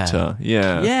character?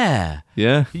 Yeah.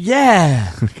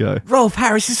 Okay. Rolf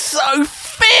Harris is so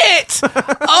fit.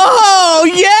 Oh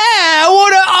yeah,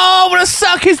 I wanna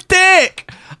suck his dick.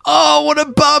 Oh, I wanna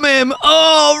bum him.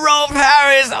 Oh, Rolf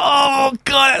Harris. Oh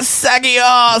God, that saggy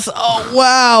ass. Oh,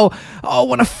 wow. I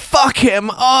want to fuck him.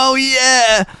 Oh,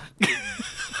 yeah.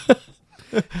 Do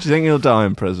you think he'll die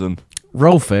in prison?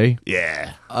 Rolfie?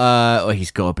 Yeah. Well,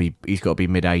 he's got to be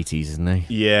mid-80s, isn't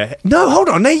he? Yeah. No, hold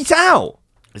on. He's out.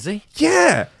 Is he?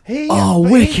 Yeah.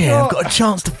 Wicked. I've got a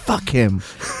chance to fuck him.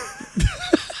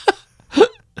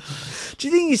 Do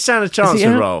you think he's stand a chance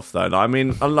with Rolf, though? I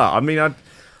mean, a lot. I mean, I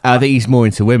think he's more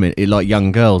into women, like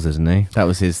young girls, isn't he? That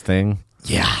was his thing.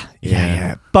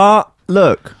 Yeah. But,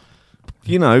 look,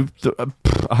 you know,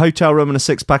 a hotel room and a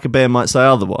six-pack of beer might say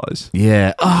otherwise.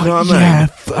 Yeah. Oh, you know what I yeah, mean?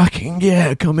 fucking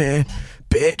yeah, come here,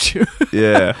 bitch.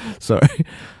 Yeah. Sorry.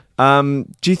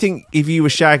 Do you think if you were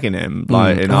shagging him,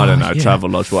 like in, I don't know,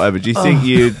 Travel Lodge, whatever, do you think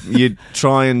you'd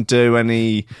try and do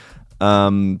any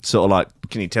sort of like,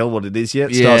 can you tell what it is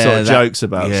yet? Start sort of jokes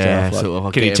about stuff. Like, sort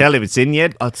of, can you tell if it's in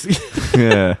yet?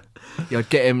 Yeah. Yeah, I'd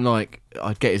get him like,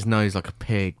 I'd get his nose like a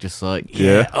pig, just like,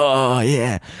 Yeah. oh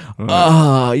yeah, Right.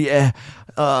 oh yeah,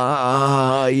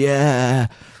 oh yeah.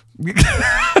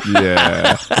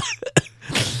 Yeah.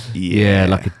 Yeah,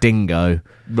 like a dingo.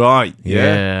 Right.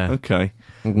 Yeah. Okay.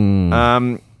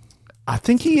 Mm. I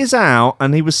think he is out,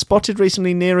 and he was spotted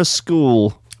recently near a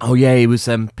school. Oh yeah, he was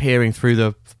peering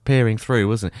through,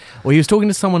 wasn't it? Well, he was talking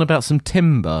to someone about some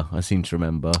timber. I seem to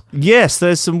remember. Yes,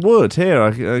 there's some wood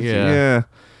here.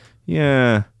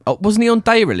 Yeah. Oh, wasn't he on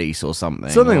day release or something?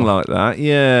 Something like that.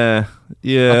 Yeah.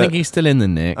 I think he's still in the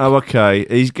nick. Oh, okay.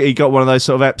 He got one of those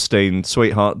sort of Epstein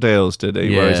sweetheart deals, did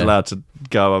he? Where he's Yeah. allowed to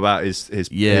go about his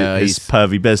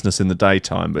pervy business in the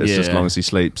daytime, but it's just as long as he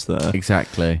sleeps there.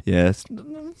 Exactly. Yeah.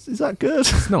 Is that good?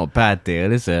 It's not a bad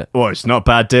deal, is it? Well, it's not a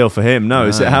bad deal for him. No,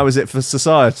 is it? How is it for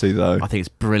society, though? I think it's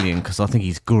brilliant because I think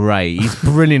he's great. He's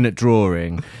brilliant at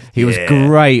drawing. He was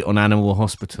great on Animal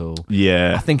Hospital.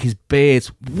 Yeah. I think his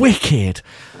beard's wicked.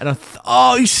 And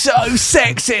he's so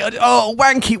sexy. Oh,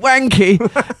 wanky, wanky.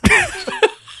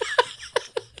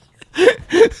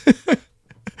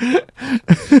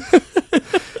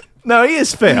 No, he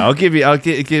is fit. I'll give him that.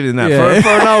 Yeah. For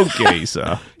an old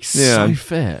geezer. He's so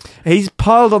fit. He's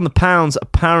piled on the pounds,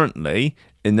 apparently.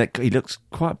 In that, he looks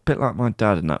quite a bit like my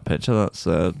dad in that picture. That's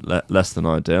less than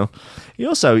ideal. He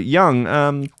also, young,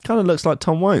 kind of looks like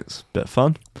Tom Waits. Bit of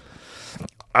fun.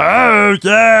 Oh,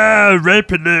 yeah,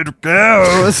 raping little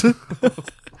girls.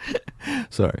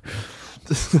 Sorry.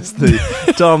 It's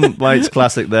the Tom Waits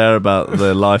classic there about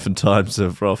the life and times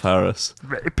of Rolf Harris.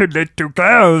 Raping little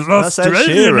girls,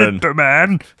 Australian little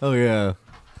man. Oh, yeah.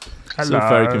 It's all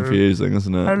very confusing,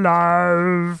 isn't it?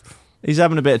 Hello. He's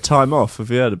having a bit of time off. Have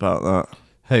you heard about that?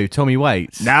 Who? Tommy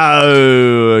Waits?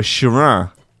 No, Sharon.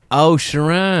 Oh,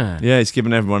 Sharon. Yeah, he's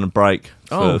giving everyone a break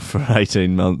for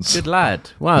 18 months. Good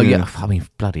lad. Well, yeah. I mean,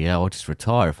 bloody hell, I'd just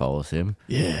retire if I was him.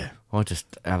 Yeah. I'd just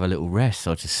have a little rest.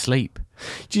 I'd just sleep.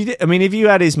 I mean, if you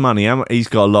had his money, he's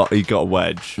got a lot. He's got a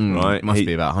wedge, right? It must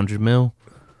be about 100 mil.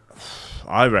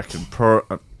 I reckon.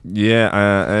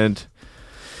 And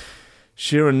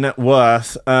Sharon net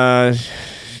worth.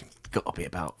 Got to be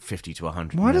about 50 to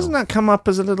 100 Why doesn't that come up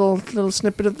as a little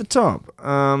snippet at the top?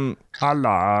 Hello.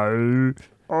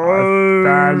 I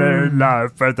fell in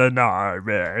love with an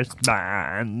Irish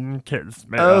man. Kiss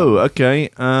me. Oh, okay.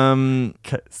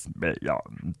 Kiss me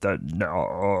on the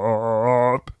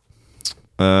knob.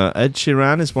 Ed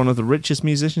Sheeran is one of the richest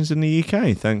musicians in the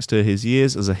UK, thanks to his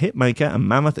years as a hitmaker and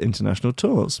mammoth international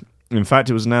tours. In fact,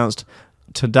 it was announced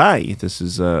today, this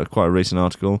is quite a recent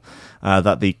article,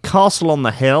 that the Castle on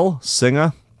the Hill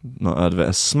singer, not heard of it,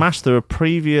 has smashed through a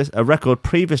record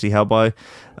previously held by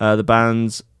the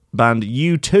band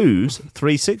U2's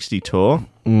 360 tour,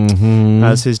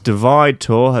 as his Divide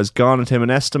tour has garnered him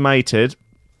an estimated.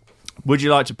 Would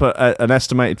you like to put an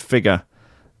estimated figure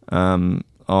on?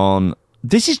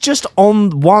 This is just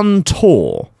on one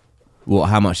tour. What?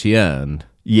 How much he earned?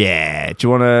 Yeah. Do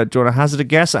you want to hazard a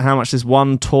guess at how much this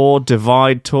one tour,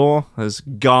 Divide tour, has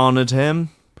garnered him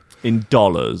in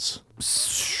dollars?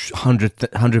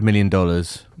 $100 million.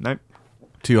 Nope.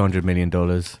 $200 million.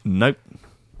 Nope.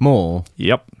 More.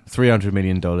 Yep. $300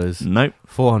 million. Nope.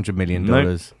 $400 million.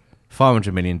 Nope.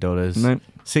 $500 million. Nope.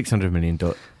 $600 million.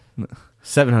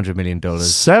 $700 million.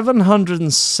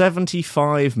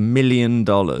 $775 million.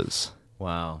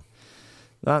 Wow.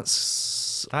 That's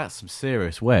some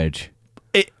serious wedge.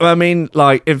 I mean,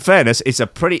 like, in fairness, it's a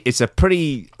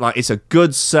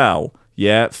good sell,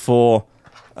 yeah, for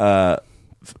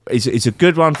it's a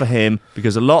good one for him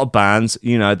because a lot of bands,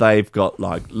 you know, they've got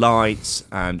like lights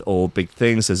and all big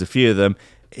things. There's a few of them.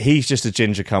 He's just a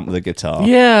ginger cunt with a guitar.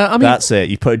 Yeah, I mean, that's it.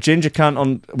 You put a ginger cunt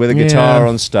on with a guitar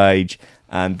on stage,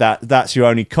 and that's your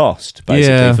only cost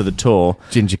basically for the tour.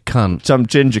 Ginger cunt. Some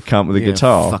ginger cunt with a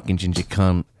guitar. Fucking ginger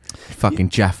cunt. Fucking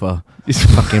Jaffa. This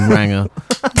fucking ranger.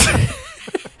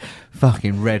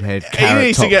 Fucking redhead He carrot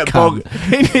needs top to get cunt.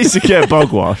 He needs to get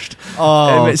bog washed.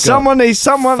 Oh, Someone needs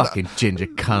someone. fucking ginger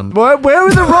cunt. Where are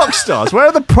the rock stars? Where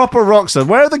are the proper rock stars?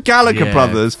 Where are the Gallagher Yeah,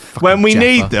 brothers fucking when we Jaffa.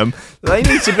 need them? They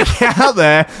need to be out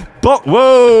there.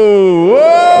 Whoa!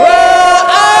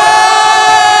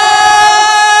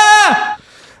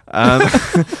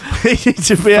 They need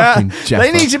to be out. Fucking Jaffa.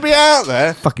 They need to be out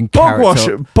there. Fucking bog carrot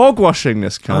top. bog washing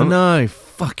this Oh cunt. no,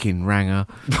 fucking ranger.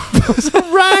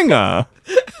 Ranger.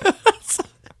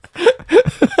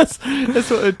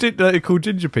 That's what they call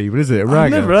ginger people, is it? A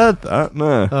I've never heard that.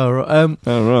 No. Oh right.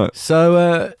 Oh right.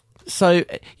 So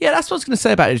yeah, that's what I was going to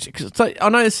say about it. 'Cause I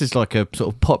know this is like a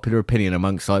sort of popular opinion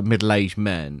amongst like middle-aged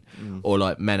men or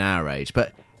like men our age,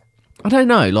 but I don't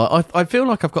know. Like I feel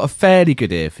like I've got a fairly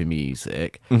good ear for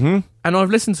music, and I've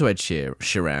listened to Ed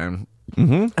Sheeran,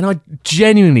 and I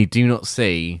genuinely do not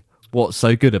see what's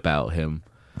so good about him.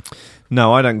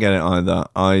 No, I don't get it either.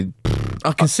 I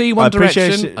can see One appreciate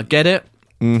Direction. it. I get it.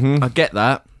 I get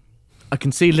that. I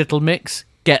can see Little Mix.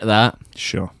 Get that.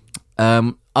 Sure.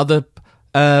 Other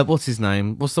what's his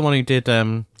name? What's the one who did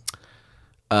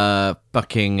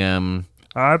fucking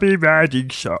I'll be riding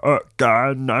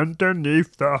shotgun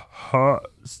underneath the hot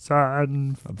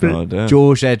sun. I've no idea.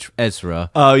 George Ezra?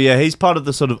 Oh yeah, he's part of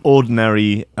the sort of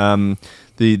ordinary, not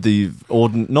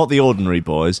the ordinary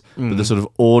boys, but the sort of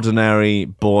ordinary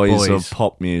boys of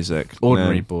pop music.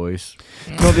 Ordinary No. boys.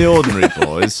 Not the ordinary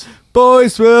boys.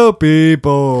 Boys will be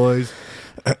boys.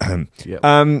 Yep.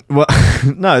 Well,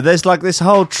 no, there's like this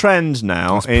whole trend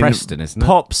now That's in Preston, isn't it?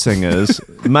 pop singers,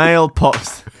 male pop.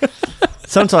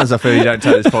 Sometimes I feel you don't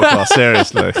take this podcast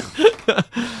seriously.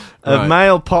 Right.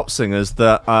 Male pop singers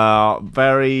that are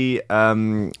very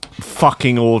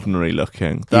fucking ordinary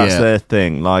looking. That's Yeah. their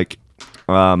thing. Like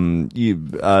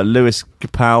Lewis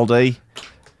Capaldi.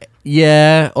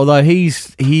 Yeah, although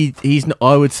he's not,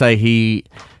 I would say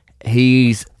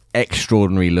he's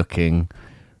extraordinary looking.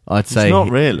 I'd say He's not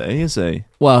really, is he?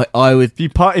 Well, I would.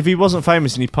 If he wasn't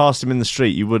famous and you passed him in the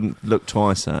street, you wouldn't look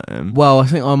twice at him. Well, I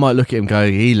think I might look at him and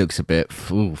go, he looks a bit.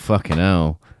 Ooh, fucking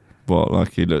hell. What,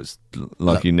 like he looks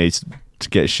like he needs to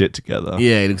get his shit together?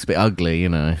 Yeah, he looks a bit ugly, you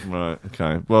know. Right,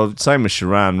 okay. Well, same as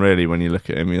Sheeran, really, when you look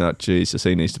at him, you're like, Jesus,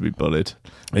 he needs to be bullied.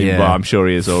 Yeah. Well, I'm sure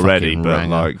he is already, Fucking but ranger.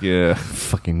 like, yeah.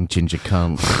 Fucking ginger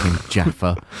cunt. Fucking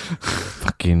Jaffa.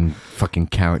 fucking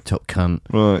carrot top cunt.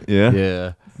 Right, yeah.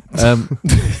 Yeah.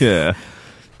 Yeah.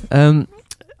 I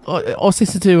was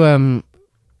listening to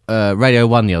Radio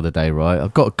 1 the other day, right?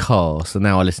 I've got a car, so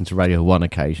now I listen to Radio 1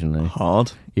 occasionally.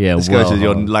 Hard. Yeah, Let's well go to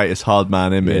your hard. latest hard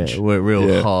man image. Yeah, we're real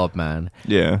Yeah. hard, man.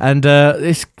 Yeah. And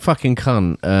this fucking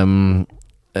cunt,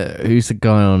 who's the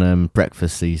guy on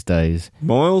Breakfast these days?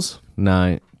 Moyles?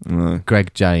 No, No,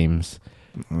 Greg James.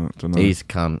 I don't know. He's a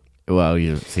cunt. Well,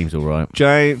 he seems all right.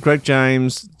 Greg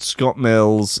James, Scott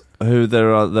Mills,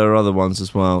 there are other ones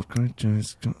as well. Greg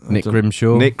James, Nick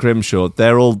Grimshaw. Nick Grimshaw.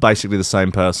 They're all basically the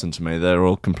same person to me. They're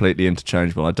all completely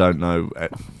interchangeable. I don't know.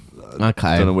 Okay.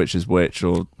 I don't know which is which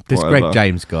or This whatever. Greg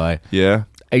James guy, Yeah,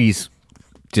 he's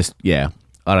just, yeah,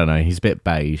 I don't know. He's a bit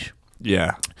beige.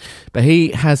 yeah. But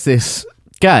he has this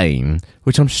game,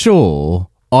 which I'm sure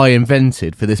I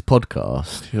invented for this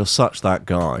podcast. You're such that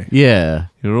guy. Yeah.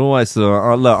 You're always the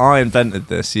look. I invented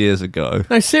this years ago.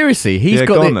 No, seriously, he's Yeah,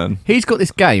 got go on thi- then. he's got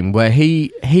this game where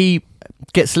he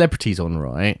gets celebrities on,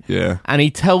 right? Yeah, And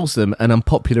he tells them an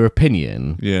unpopular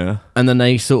opinion, yeah. and then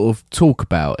they sort of talk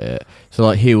about it. So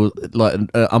like he'll like an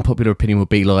unpopular opinion would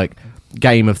be like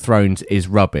Game of Thrones is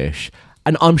rubbish,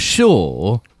 and I'm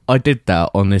sure I did that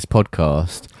on this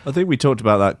podcast. I think we talked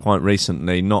about that quite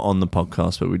recently, not on the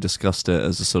podcast, but we discussed it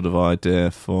as a sort of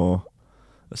idea for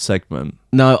a segment.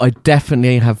 No, I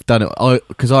definitely have done it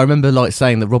because I remember like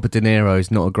saying that Robert De Niro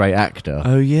is not a great actor,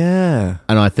 Oh yeah.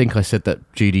 and I think I said that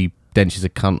Judi Dench is a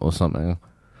cunt or something.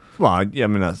 Well, yeah. I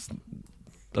mean, I'm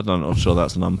not sure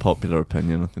that's an unpopular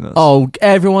opinion. I think that's. Oh,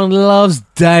 everyone loves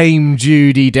Dame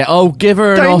Judi Dench. Oh, give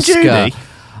her an Dame Oscar. Judi?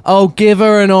 Oh, give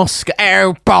her an Oscar.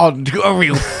 Oh, Bond. Oh,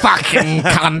 you fucking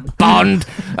cunt, Bond.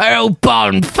 Oh,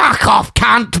 Bond. Fuck off,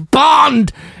 cunt.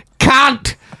 Bond.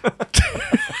 Cunt.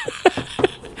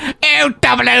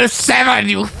 Oh, 007,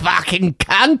 you fucking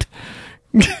cunt.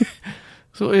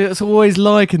 So it's always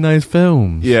like in those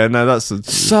films. Yeah, no, that's a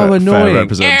So fair annoying.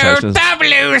 representation.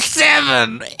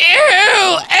 007.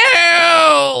 Ew,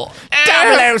 ew.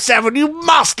 007, you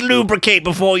must lubricate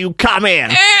before you come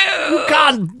in. You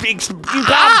can't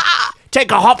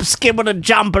take a hop, skip, and a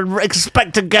jump and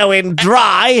expect to go in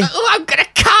dry. Oh, I'm gonna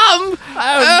come.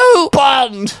 Oh,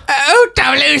 Bond, oh,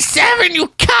 007, you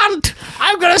cunt.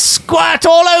 I'm gonna squirt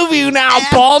all over you now,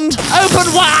 Bond.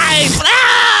 Open wide.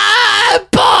 Ah,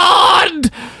 Bond.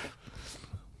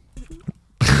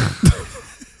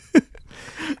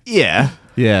 Yeah.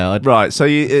 Yeah, Right. So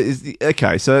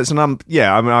okay. So it's an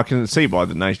yeah. I mean, I can see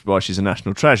why she's a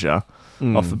national treasure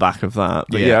off the back of that.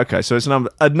 But yeah. Okay. So it's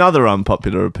another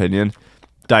unpopular opinion.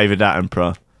 David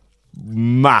Attenborough,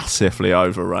 massively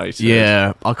overrated.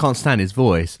 Yeah, I can't stand his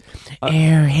voice.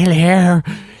 Hello,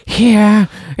 here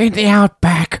in the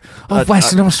outback of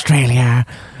Western Australia.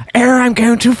 I'm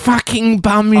going to fucking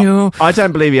bum you. I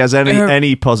don't believe he has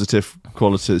any positive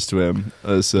qualities to him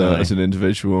as an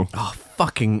individual.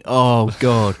 Oh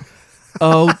God.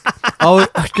 I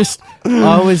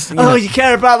was. You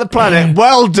care about the planet.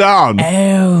 Well done.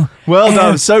 Well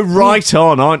done. So right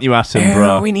on, aren't you,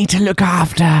 Attenborough? We need to look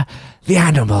after the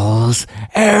animals.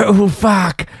 Oh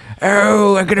fuck.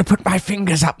 Oh, I'm gonna put my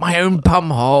fingers up my own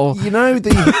bumhole.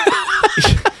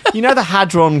 You know the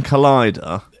Hadron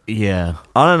Collider. Yeah.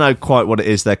 I don't know quite what it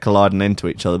is they're colliding into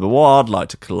each other, but what I'd like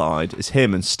to collide is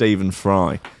him and Stephen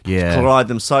Fry. Yeah. Collide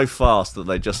them so fast that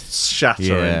they just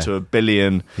shatter into a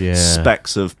billion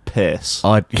specks of piss.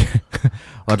 I'd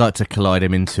like to collide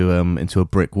him into a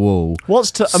brick wall.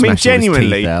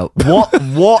 Genuinely,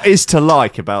 what is to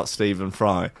like about Stephen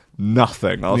Fry?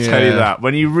 Nothing. I'll tell you that.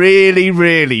 When you really,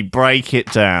 really break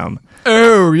it down.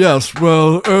 Oh yes,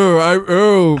 well,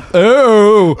 QI.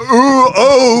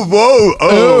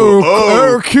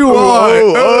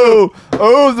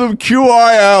 The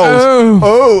QILs.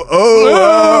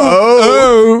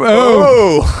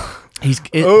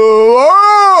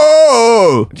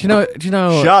 Do you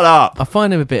know? Shut up. I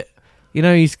find him a bit. You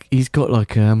know, he's got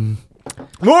like my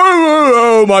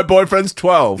boyfriend's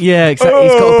 12. Yeah, exactly.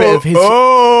 He's got a bit of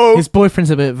his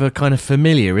boyfriend's a bit of a kind of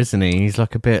familiar, isn't he? He's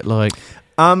like a bit like.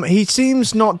 He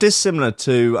seems not dissimilar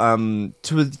to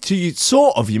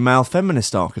sort of your male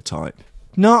feminist archetype.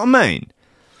 Know what I mean?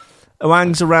 Who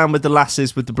hangs around with the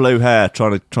lasses with the blue hair,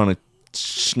 trying to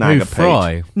snag a peach.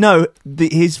 Fry? No,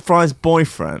 his Fry's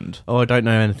boyfriend. Oh, I don't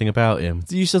know anything about him.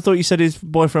 I thought you said his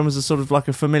boyfriend was a sort of like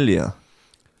a familiar.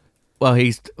 Well,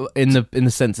 he's in the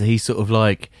sense that he's sort of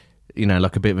like, you know,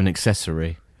 like a bit of an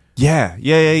accessory. Yeah.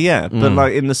 But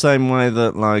like in the same way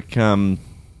that like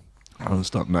I'll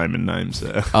stop naming names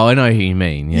there. Oh, I know who you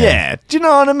mean. Yeah. Do you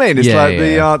know what I mean? It's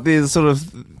the sort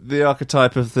of the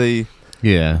archetype of the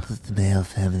the male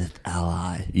feminist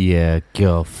ally. Yeah,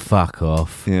 go fuck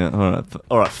off. Yeah,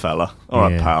 all right, fella. All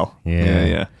right, pal.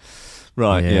 Yeah.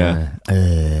 Right,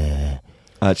 yeah.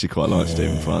 I actually quite like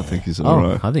Stephen Fry. I think he's all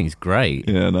right. I think he's great.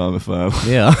 Yeah, no, I'm a fan.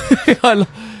 Yeah.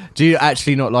 Do you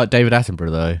actually not like David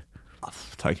Attenborough though?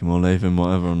 Take him or leave him,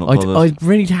 whatever. I'm not bothered. I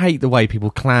really hate the way people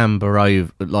clamber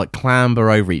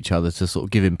over each other to sort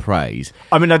of give him praise.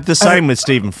 I mean, the same with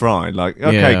Stephen Fry. Like,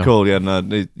 okay, cool, he's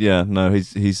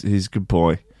a good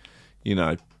boy, you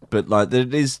know. But like,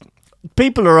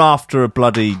 people are after a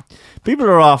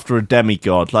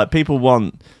demigod. Like, people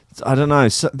want, I don't know.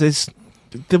 It's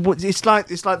like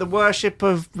the worship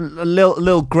of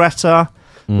Lil Greta,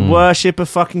 worship of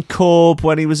fucking Corb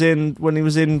when he was in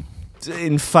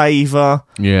Favour.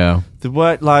 Yeah. The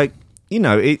word, like, you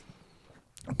know,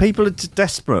 people are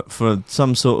desperate for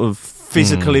some sort of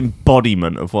physical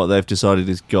embodiment of what they've decided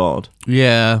is God.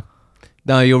 Yeah.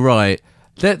 No, you're right.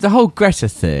 The whole Greta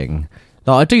thing,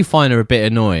 like, I do find her a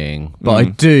bit annoying, but I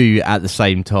do at the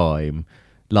same time,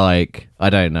 like, I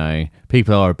don't know,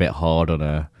 people are a bit hard on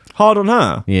her. Hard on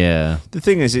her? Yeah. The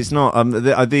thing is, it's not, I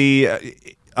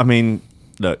mean,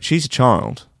 look, she's a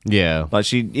child. Yeah. Like,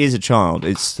 she is a child.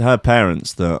 It's her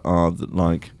parents that are,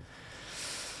 like,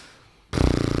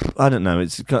 I don't know.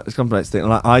 It's a complex thing.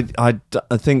 Like, I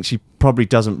think she probably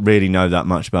doesn't really know that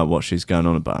much about what she's going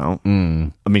on about.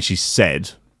 I mean, she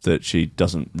said that she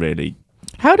doesn't really.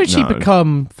 How did she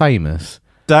become famous?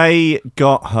 They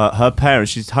got her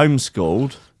parents, she's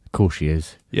homeschooled. Of course she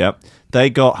is. Yep.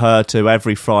 They got her to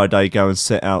every Friday go and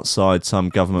sit outside some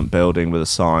government building with a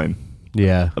sign.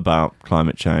 Yeah. About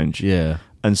climate change. Yeah.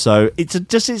 And so it's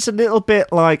a little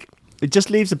bit like, it just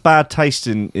leaves a bad taste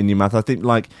in your mouth. I think,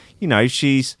 like, you know,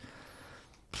 she's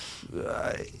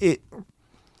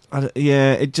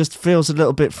it just feels a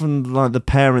little bit from like the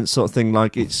parents sort of thing.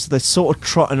 Like, they're sort of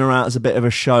trotting her out as a bit of a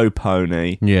show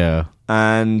pony. Yeah,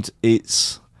 and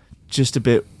it's just a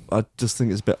bit. I just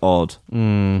think it's a bit odd.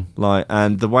 Like,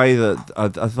 and the way that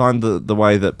I find the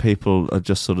way that people are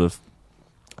just sort of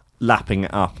lapping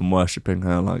it up and worshipping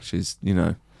her like she's, you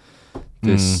know,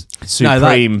 this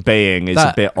supreme being is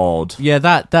a bit odd. Yeah,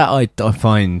 that I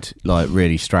find like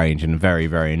really strange and very,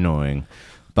 very annoying.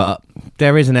 But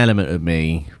there is an element of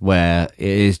me where it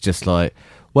is just like,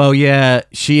 well, yeah,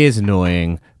 she is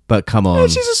annoying, but come on. Yeah,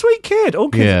 she's a sweet kid. All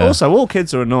kids, all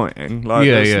kids are annoying. Like,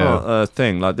 it's not a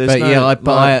thing. Like, there's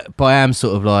but I am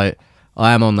sort of like,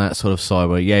 I am on that sort of side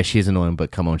where, yeah, she is annoying,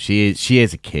 but come on, she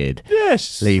is a kid. Yeah,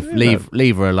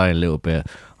 Leave her alone a little bit.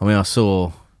 I mean, I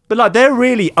saw. But like they're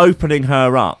really opening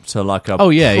her up to like a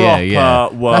proper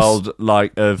world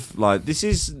of this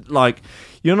is like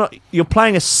you're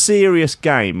playing a serious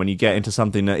game when you get into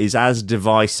something that is as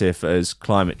divisive as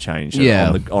climate change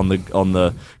on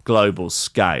the global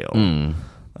scale.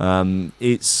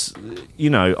 It's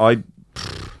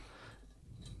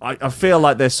I feel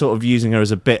like they're sort of using her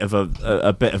as a bit of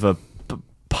a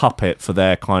puppet for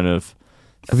their kind of.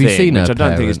 Have you seen her? Which I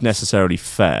don't think is necessarily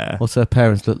fair. What's her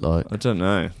parents look like? I don't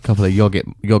know. A couple of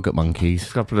yogurt monkeys.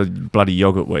 A couple of bloody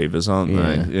yogurt weavers, aren't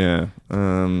they? Yeah.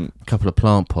 A couple of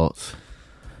plant pots.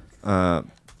 Greta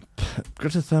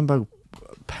Thunberg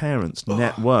parents'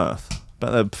 net worth.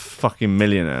 Bet they're fucking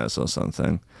millionaires or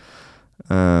something.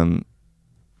 Oh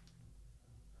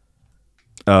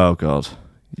God.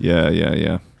 Yeah.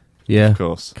 Yeah. Of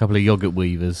course. A couple of yogurt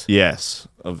weavers. Yes.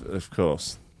 Of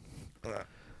course.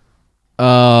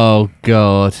 Oh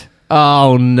God!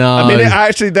 Oh no! I mean,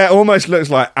 that almost looks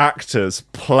like actors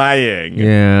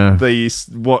playing these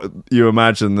what you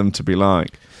imagine them to be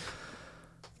like.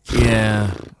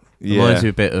 Yeah, reminds me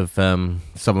a bit of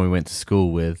someone we went to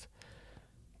school with,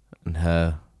 and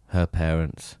her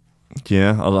parents.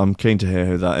 Yeah, I'm keen to hear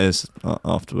who that is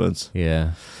afterwards.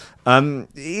 Yeah.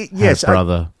 Yes. Had a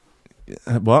brother.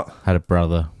 What? Had a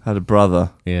brother. Had a brother.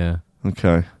 Yeah.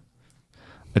 Okay.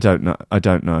 I don't know.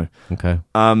 Okay.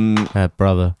 Had a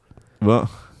brother. What?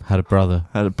 Had a brother.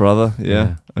 Had a brother?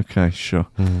 Yeah. Okay, sure.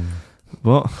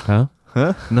 What? Huh?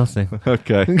 Nothing.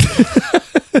 Okay.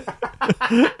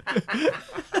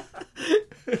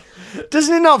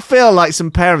 Doesn't it not feel like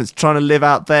some parents trying to live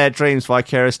out their dreams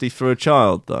vicariously through a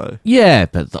child, though? Yeah,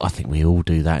 but I think we all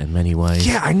do that in many ways.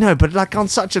 Yeah, I know, but like on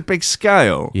such a big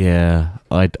scale. Yeah,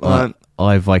 I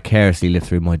vicariously live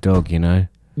through my dog, you know.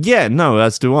 Yeah, no,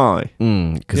 as do I.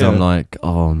 Because I'm like,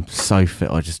 I'm so fit.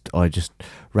 I just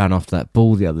ran off that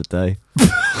ball the other day.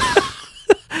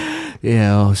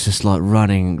 Yeah, I was just like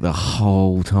running the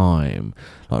whole time,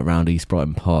 like around East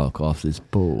Brighton Park after this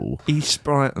ball. East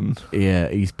Brighton? Yeah,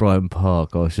 East Brighton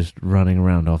Park. I was just running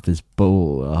around after this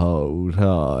ball the whole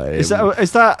time. Is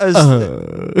that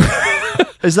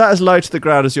as low to the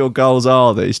ground as your goals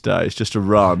are these days? Just to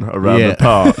run around the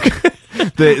park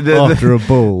after a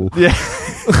ball. Yeah.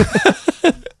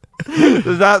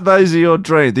 Those are your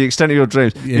dreams, the extent of your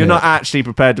dreams. Yeah. You're not actually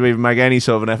prepared to even make any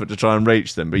sort of an effort to try and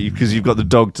reach them, but because you've got the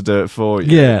dog to do it for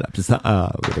you. Yeah, I'm just like,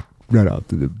 I'm gonna run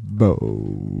after the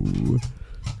ball.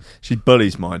 She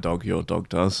bullies my dog. Your dog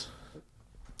does.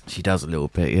 She does a little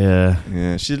bit, yeah.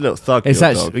 Yeah, she's a little thug. It's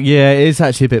actually, yeah, it's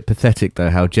actually a bit pathetic though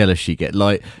how jealous she gets.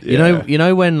 Like, you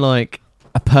know when like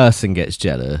a person gets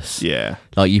jealous. Yeah.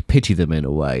 Like you pity them in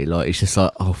a way. Like it's just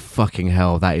like, oh fucking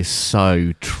hell, that is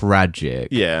so tragic.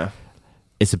 Yeah.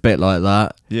 It's a bit like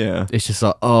that. Yeah. It's just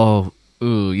like, oh,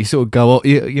 ooh, you sort of go off.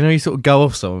 You sort of go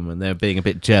off someone when they're being a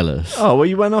bit jealous. Oh, well,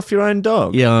 you went off your own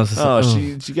dog. Yeah. I was just like,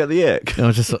 did you get the ick? I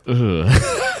was just like, ugh.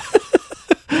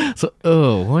 So,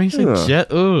 why are you so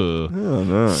jealous? Oh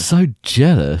no. So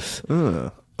jealous.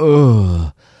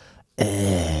 Ugh.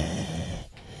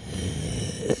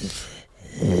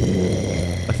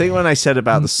 I think when I said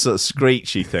about the sort of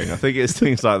screechy thing, I think it's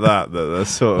things like that they're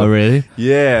sort of. Oh really?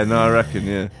 Yeah, no, I reckon,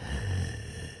 yeah.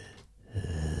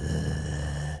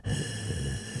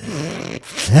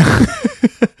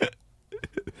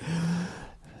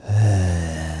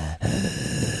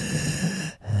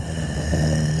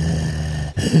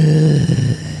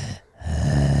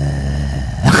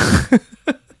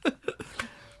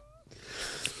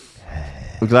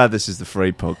 I'm glad this is the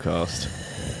free podcast.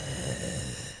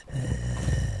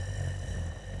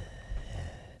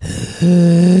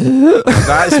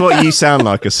 That's what you sound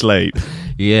like asleep.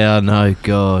 Yeah, I know.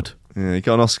 God. Yeah, you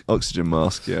got an oxygen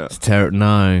mask yet? It's terrible.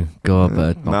 No, God,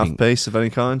 but mouthpiece of any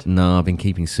kind? No, I've been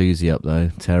keeping Susie up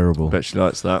though. Terrible. Bet she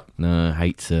likes that. No,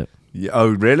 hates it. Yeah, oh,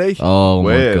 really? Oh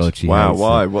weird. My God, she wow, hates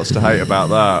why? it. What's to hate about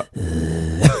that?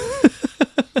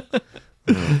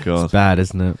 Oh God, it's bad,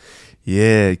 isn't it?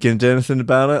 Yeah, you gonna do anything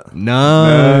about it?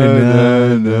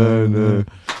 No,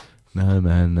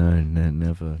 man, no,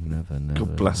 never.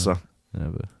 God bless her.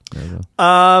 Never.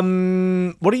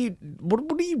 What are you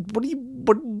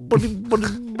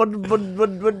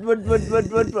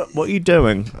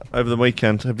doing over the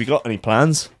weekend? Have you got any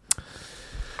plans?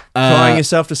 Crying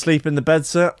yourself to sleep in the bed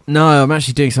set? No, I'm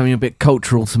actually doing something a bit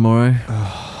cultural tomorrow.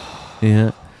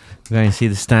 Yeah. I'm going to see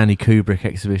the Stanley Kubrick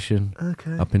exhibition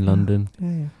up in London.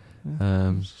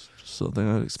 Yeah. Sort of thing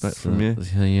I'd expect from you.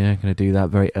 Yeah, going to do that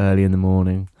very early in the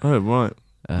morning. Oh, right.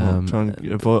 Try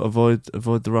and avoid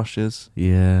the rushes.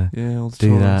 Yeah. Yeah, all the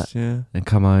Do tourists, that. yeah. And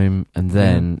come home, and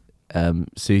then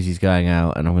Susie's going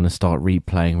out, and I'm going to start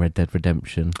replaying Red Dead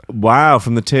Redemption. Wow,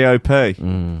 from the TOP.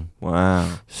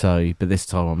 Wow. So, but this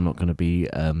time I'm not going to be.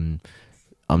 I'm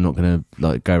not going to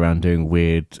like go around doing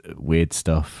weird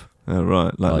stuff. Oh,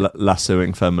 right, like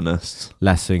lassoing feminists.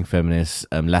 Lassoing feminists,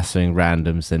 lassoing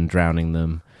randoms, then drowning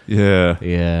them. Yeah.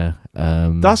 Yeah.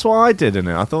 That's what I did in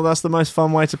it. I thought that's the most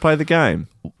fun way to play the game.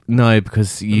 No,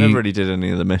 because I never really did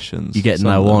any of the missions. You get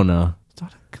no honour.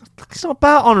 It's not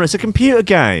about honour. It's a computer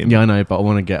game. Yeah, I know, but I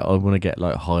want to get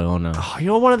like high honour. Oh,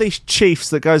 you're one of these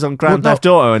chiefs that goes on Grand Theft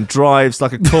Auto and drives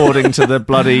like according to the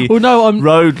bloody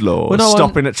road law,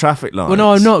 stopping at traffic lights. Well,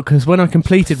 no, I'm not, because when I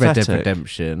completed Red Dead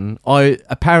Redemption, I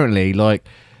apparently like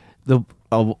the.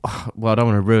 Oh, well, I don't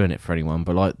want to ruin it for anyone,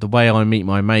 but like the way I meet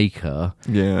my maker,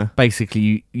 yeah,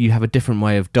 basically you have a different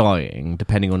way of dying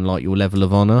depending on like your level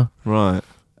of honour, right?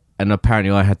 And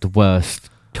apparently I had the worst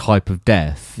type of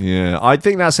death. Yeah, I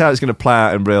think that's how it's going to play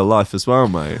out in real life as well,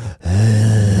 mate.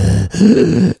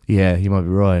 Yeah, you might be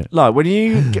right. Like when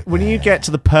you get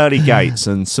to the pearly gates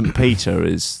and St. Peter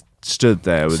is stood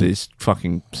there with his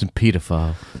fucking St.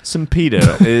 Pedophile. St.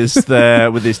 Peter is there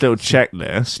with his little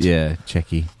checklist. Yeah,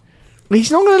 checky. He's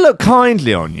not going to look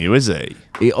kindly on you, is he?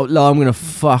 I'm going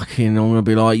to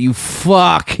be like, you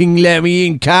fucking let me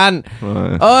in, cunt.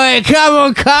 Right. Oi, come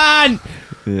on, cunt.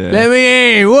 Yeah. Let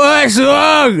me in. What's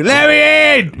wrong? Let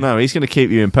me in. No, he's going to keep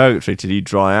you in purgatory till you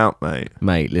dry out, mate.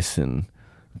 Mate, listen.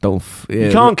 Don't.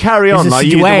 You can't carry on like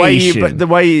the way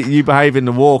you behave in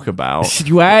the walkabout.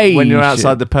 Situation. When you're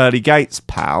outside the pearly gates,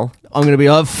 pal. I'm going to be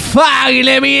like, fucking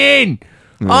let me in.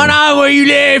 I know where you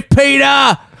live,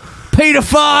 Peter.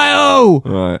 Pedophile!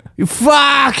 Right. You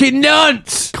fucking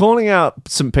nuts! Calling out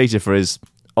St. Peter for his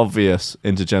obvious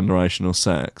intergenerational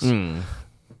sex.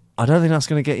 I don't think that's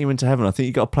going to get you into heaven. I think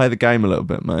you've got to play the game a little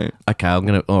bit, mate. Okay,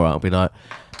 I'll be like,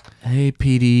 hey,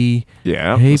 Petey.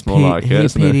 Yeah, hey, that's more like it. Hey,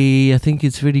 Petey, I think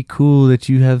it's really cool that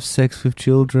you have sex with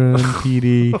children,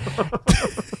 Petey.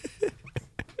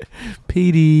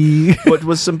 Petey. But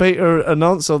was St. Peter a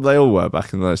nonce, or they all were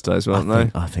back in those days, weren't they?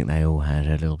 I think they all had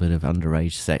a little bit of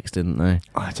underage sex, didn't they?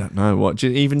 I don't know. What?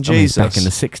 Even Jesus? Back in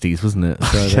the 60s, wasn't it?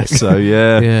 So I guess so,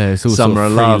 yeah. Yeah, it's all Summer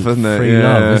of love, isn't it? Free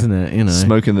love, isn't it? You know,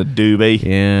 smoking the doobie.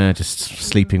 Yeah, just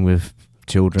sleeping with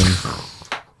children.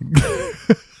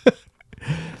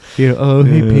 Oh,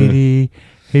 hey, Petey.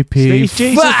 Hey,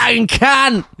 Petey. Fucking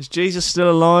can! Is Jesus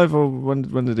still alive, or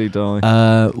when did he die?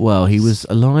 Well, he was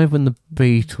alive when the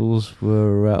Beatles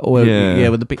were. When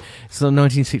the it's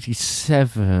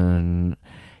 1967.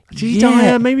 Did he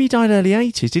die? Maybe he died early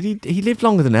 80s. Did he? He lived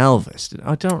longer than Elvis.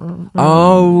 I don't remember.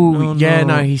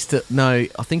 No. He still I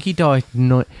think he died.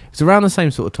 It was around the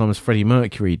same sort of time as Freddie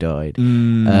Mercury died.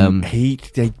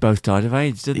 They both died of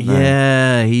AIDS, didn't they?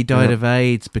 Yeah, he died of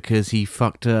AIDS because he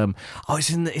fucked.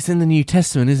 It's in the New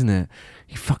Testament, isn't it?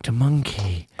 He fucked a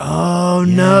monkey. Oh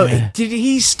no! Did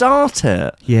he start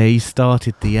it? Yeah, he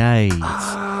started the AIDS.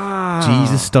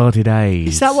 Jesus started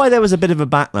AIDS. Is that why there was a bit of a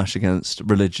backlash against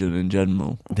religion in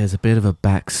general? There's a bit of a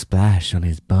backsplash on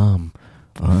his bum,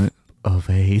 right, of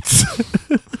AIDS.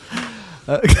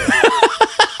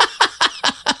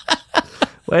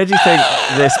 Where do you think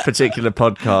this particular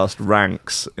podcast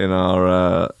ranks in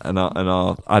our I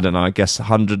don't know, I guess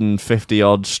 150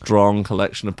 odd strong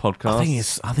collection of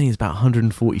podcasts? I think it's about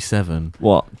 147.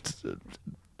 What?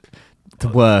 The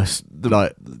worst,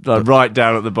 like right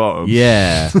down at the bottom.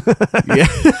 Yeah. Yeah.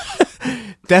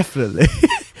 Definitely.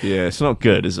 Yeah, it's not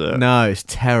good, is it? No, it's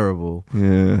terrible.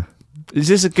 Yeah. Is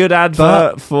this a good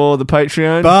advert for the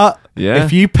Patreon? But yeah,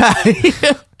 if you pay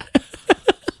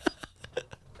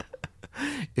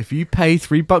if you pay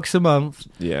 $3 a month,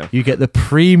 yeah, you get the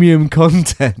premium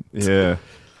content. Yeah.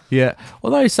 Yeah.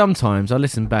 Although sometimes I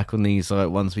listen back on these like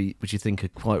ones which you think are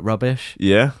quite rubbish.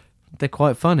 Yeah. They're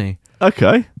quite funny.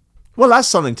 Okay. Well, that's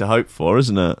something to hope for,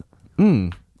 isn't it? I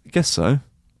guess so.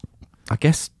 I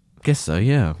guess so,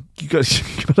 yeah. You got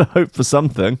to hope for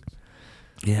something.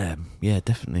 Yeah,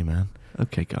 definitely, man.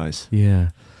 Okay, guys.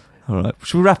 Yeah. All right.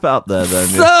 Should we wrap it up there, then?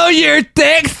 Sew your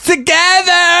dicks together!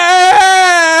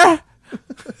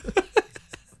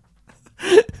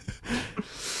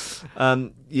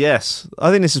 Yes.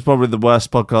 I think this is probably the worst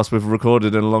podcast we've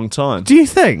recorded in a long time. Do you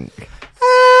think?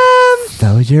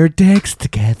 Sew your dicks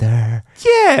together.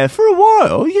 Yeah, for a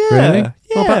while, yeah. Really? Yeah.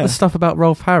 What about the stuff about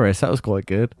Rolf Harris? That was quite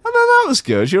good. Oh, no, that was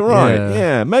good. You're right. Yeah.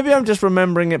 Yeah. Maybe I'm just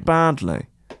remembering it badly.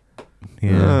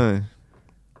 Yeah.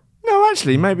 No,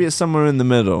 actually, maybe it's somewhere in the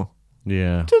middle.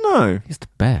 Yeah. Don't know. It's the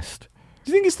best.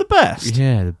 Do you think it's the best?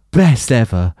 Yeah, the best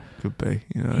ever. Could be,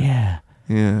 you know. Yeah.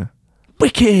 Yeah.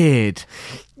 Wicked.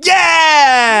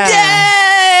 Yeah!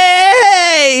 Yeah!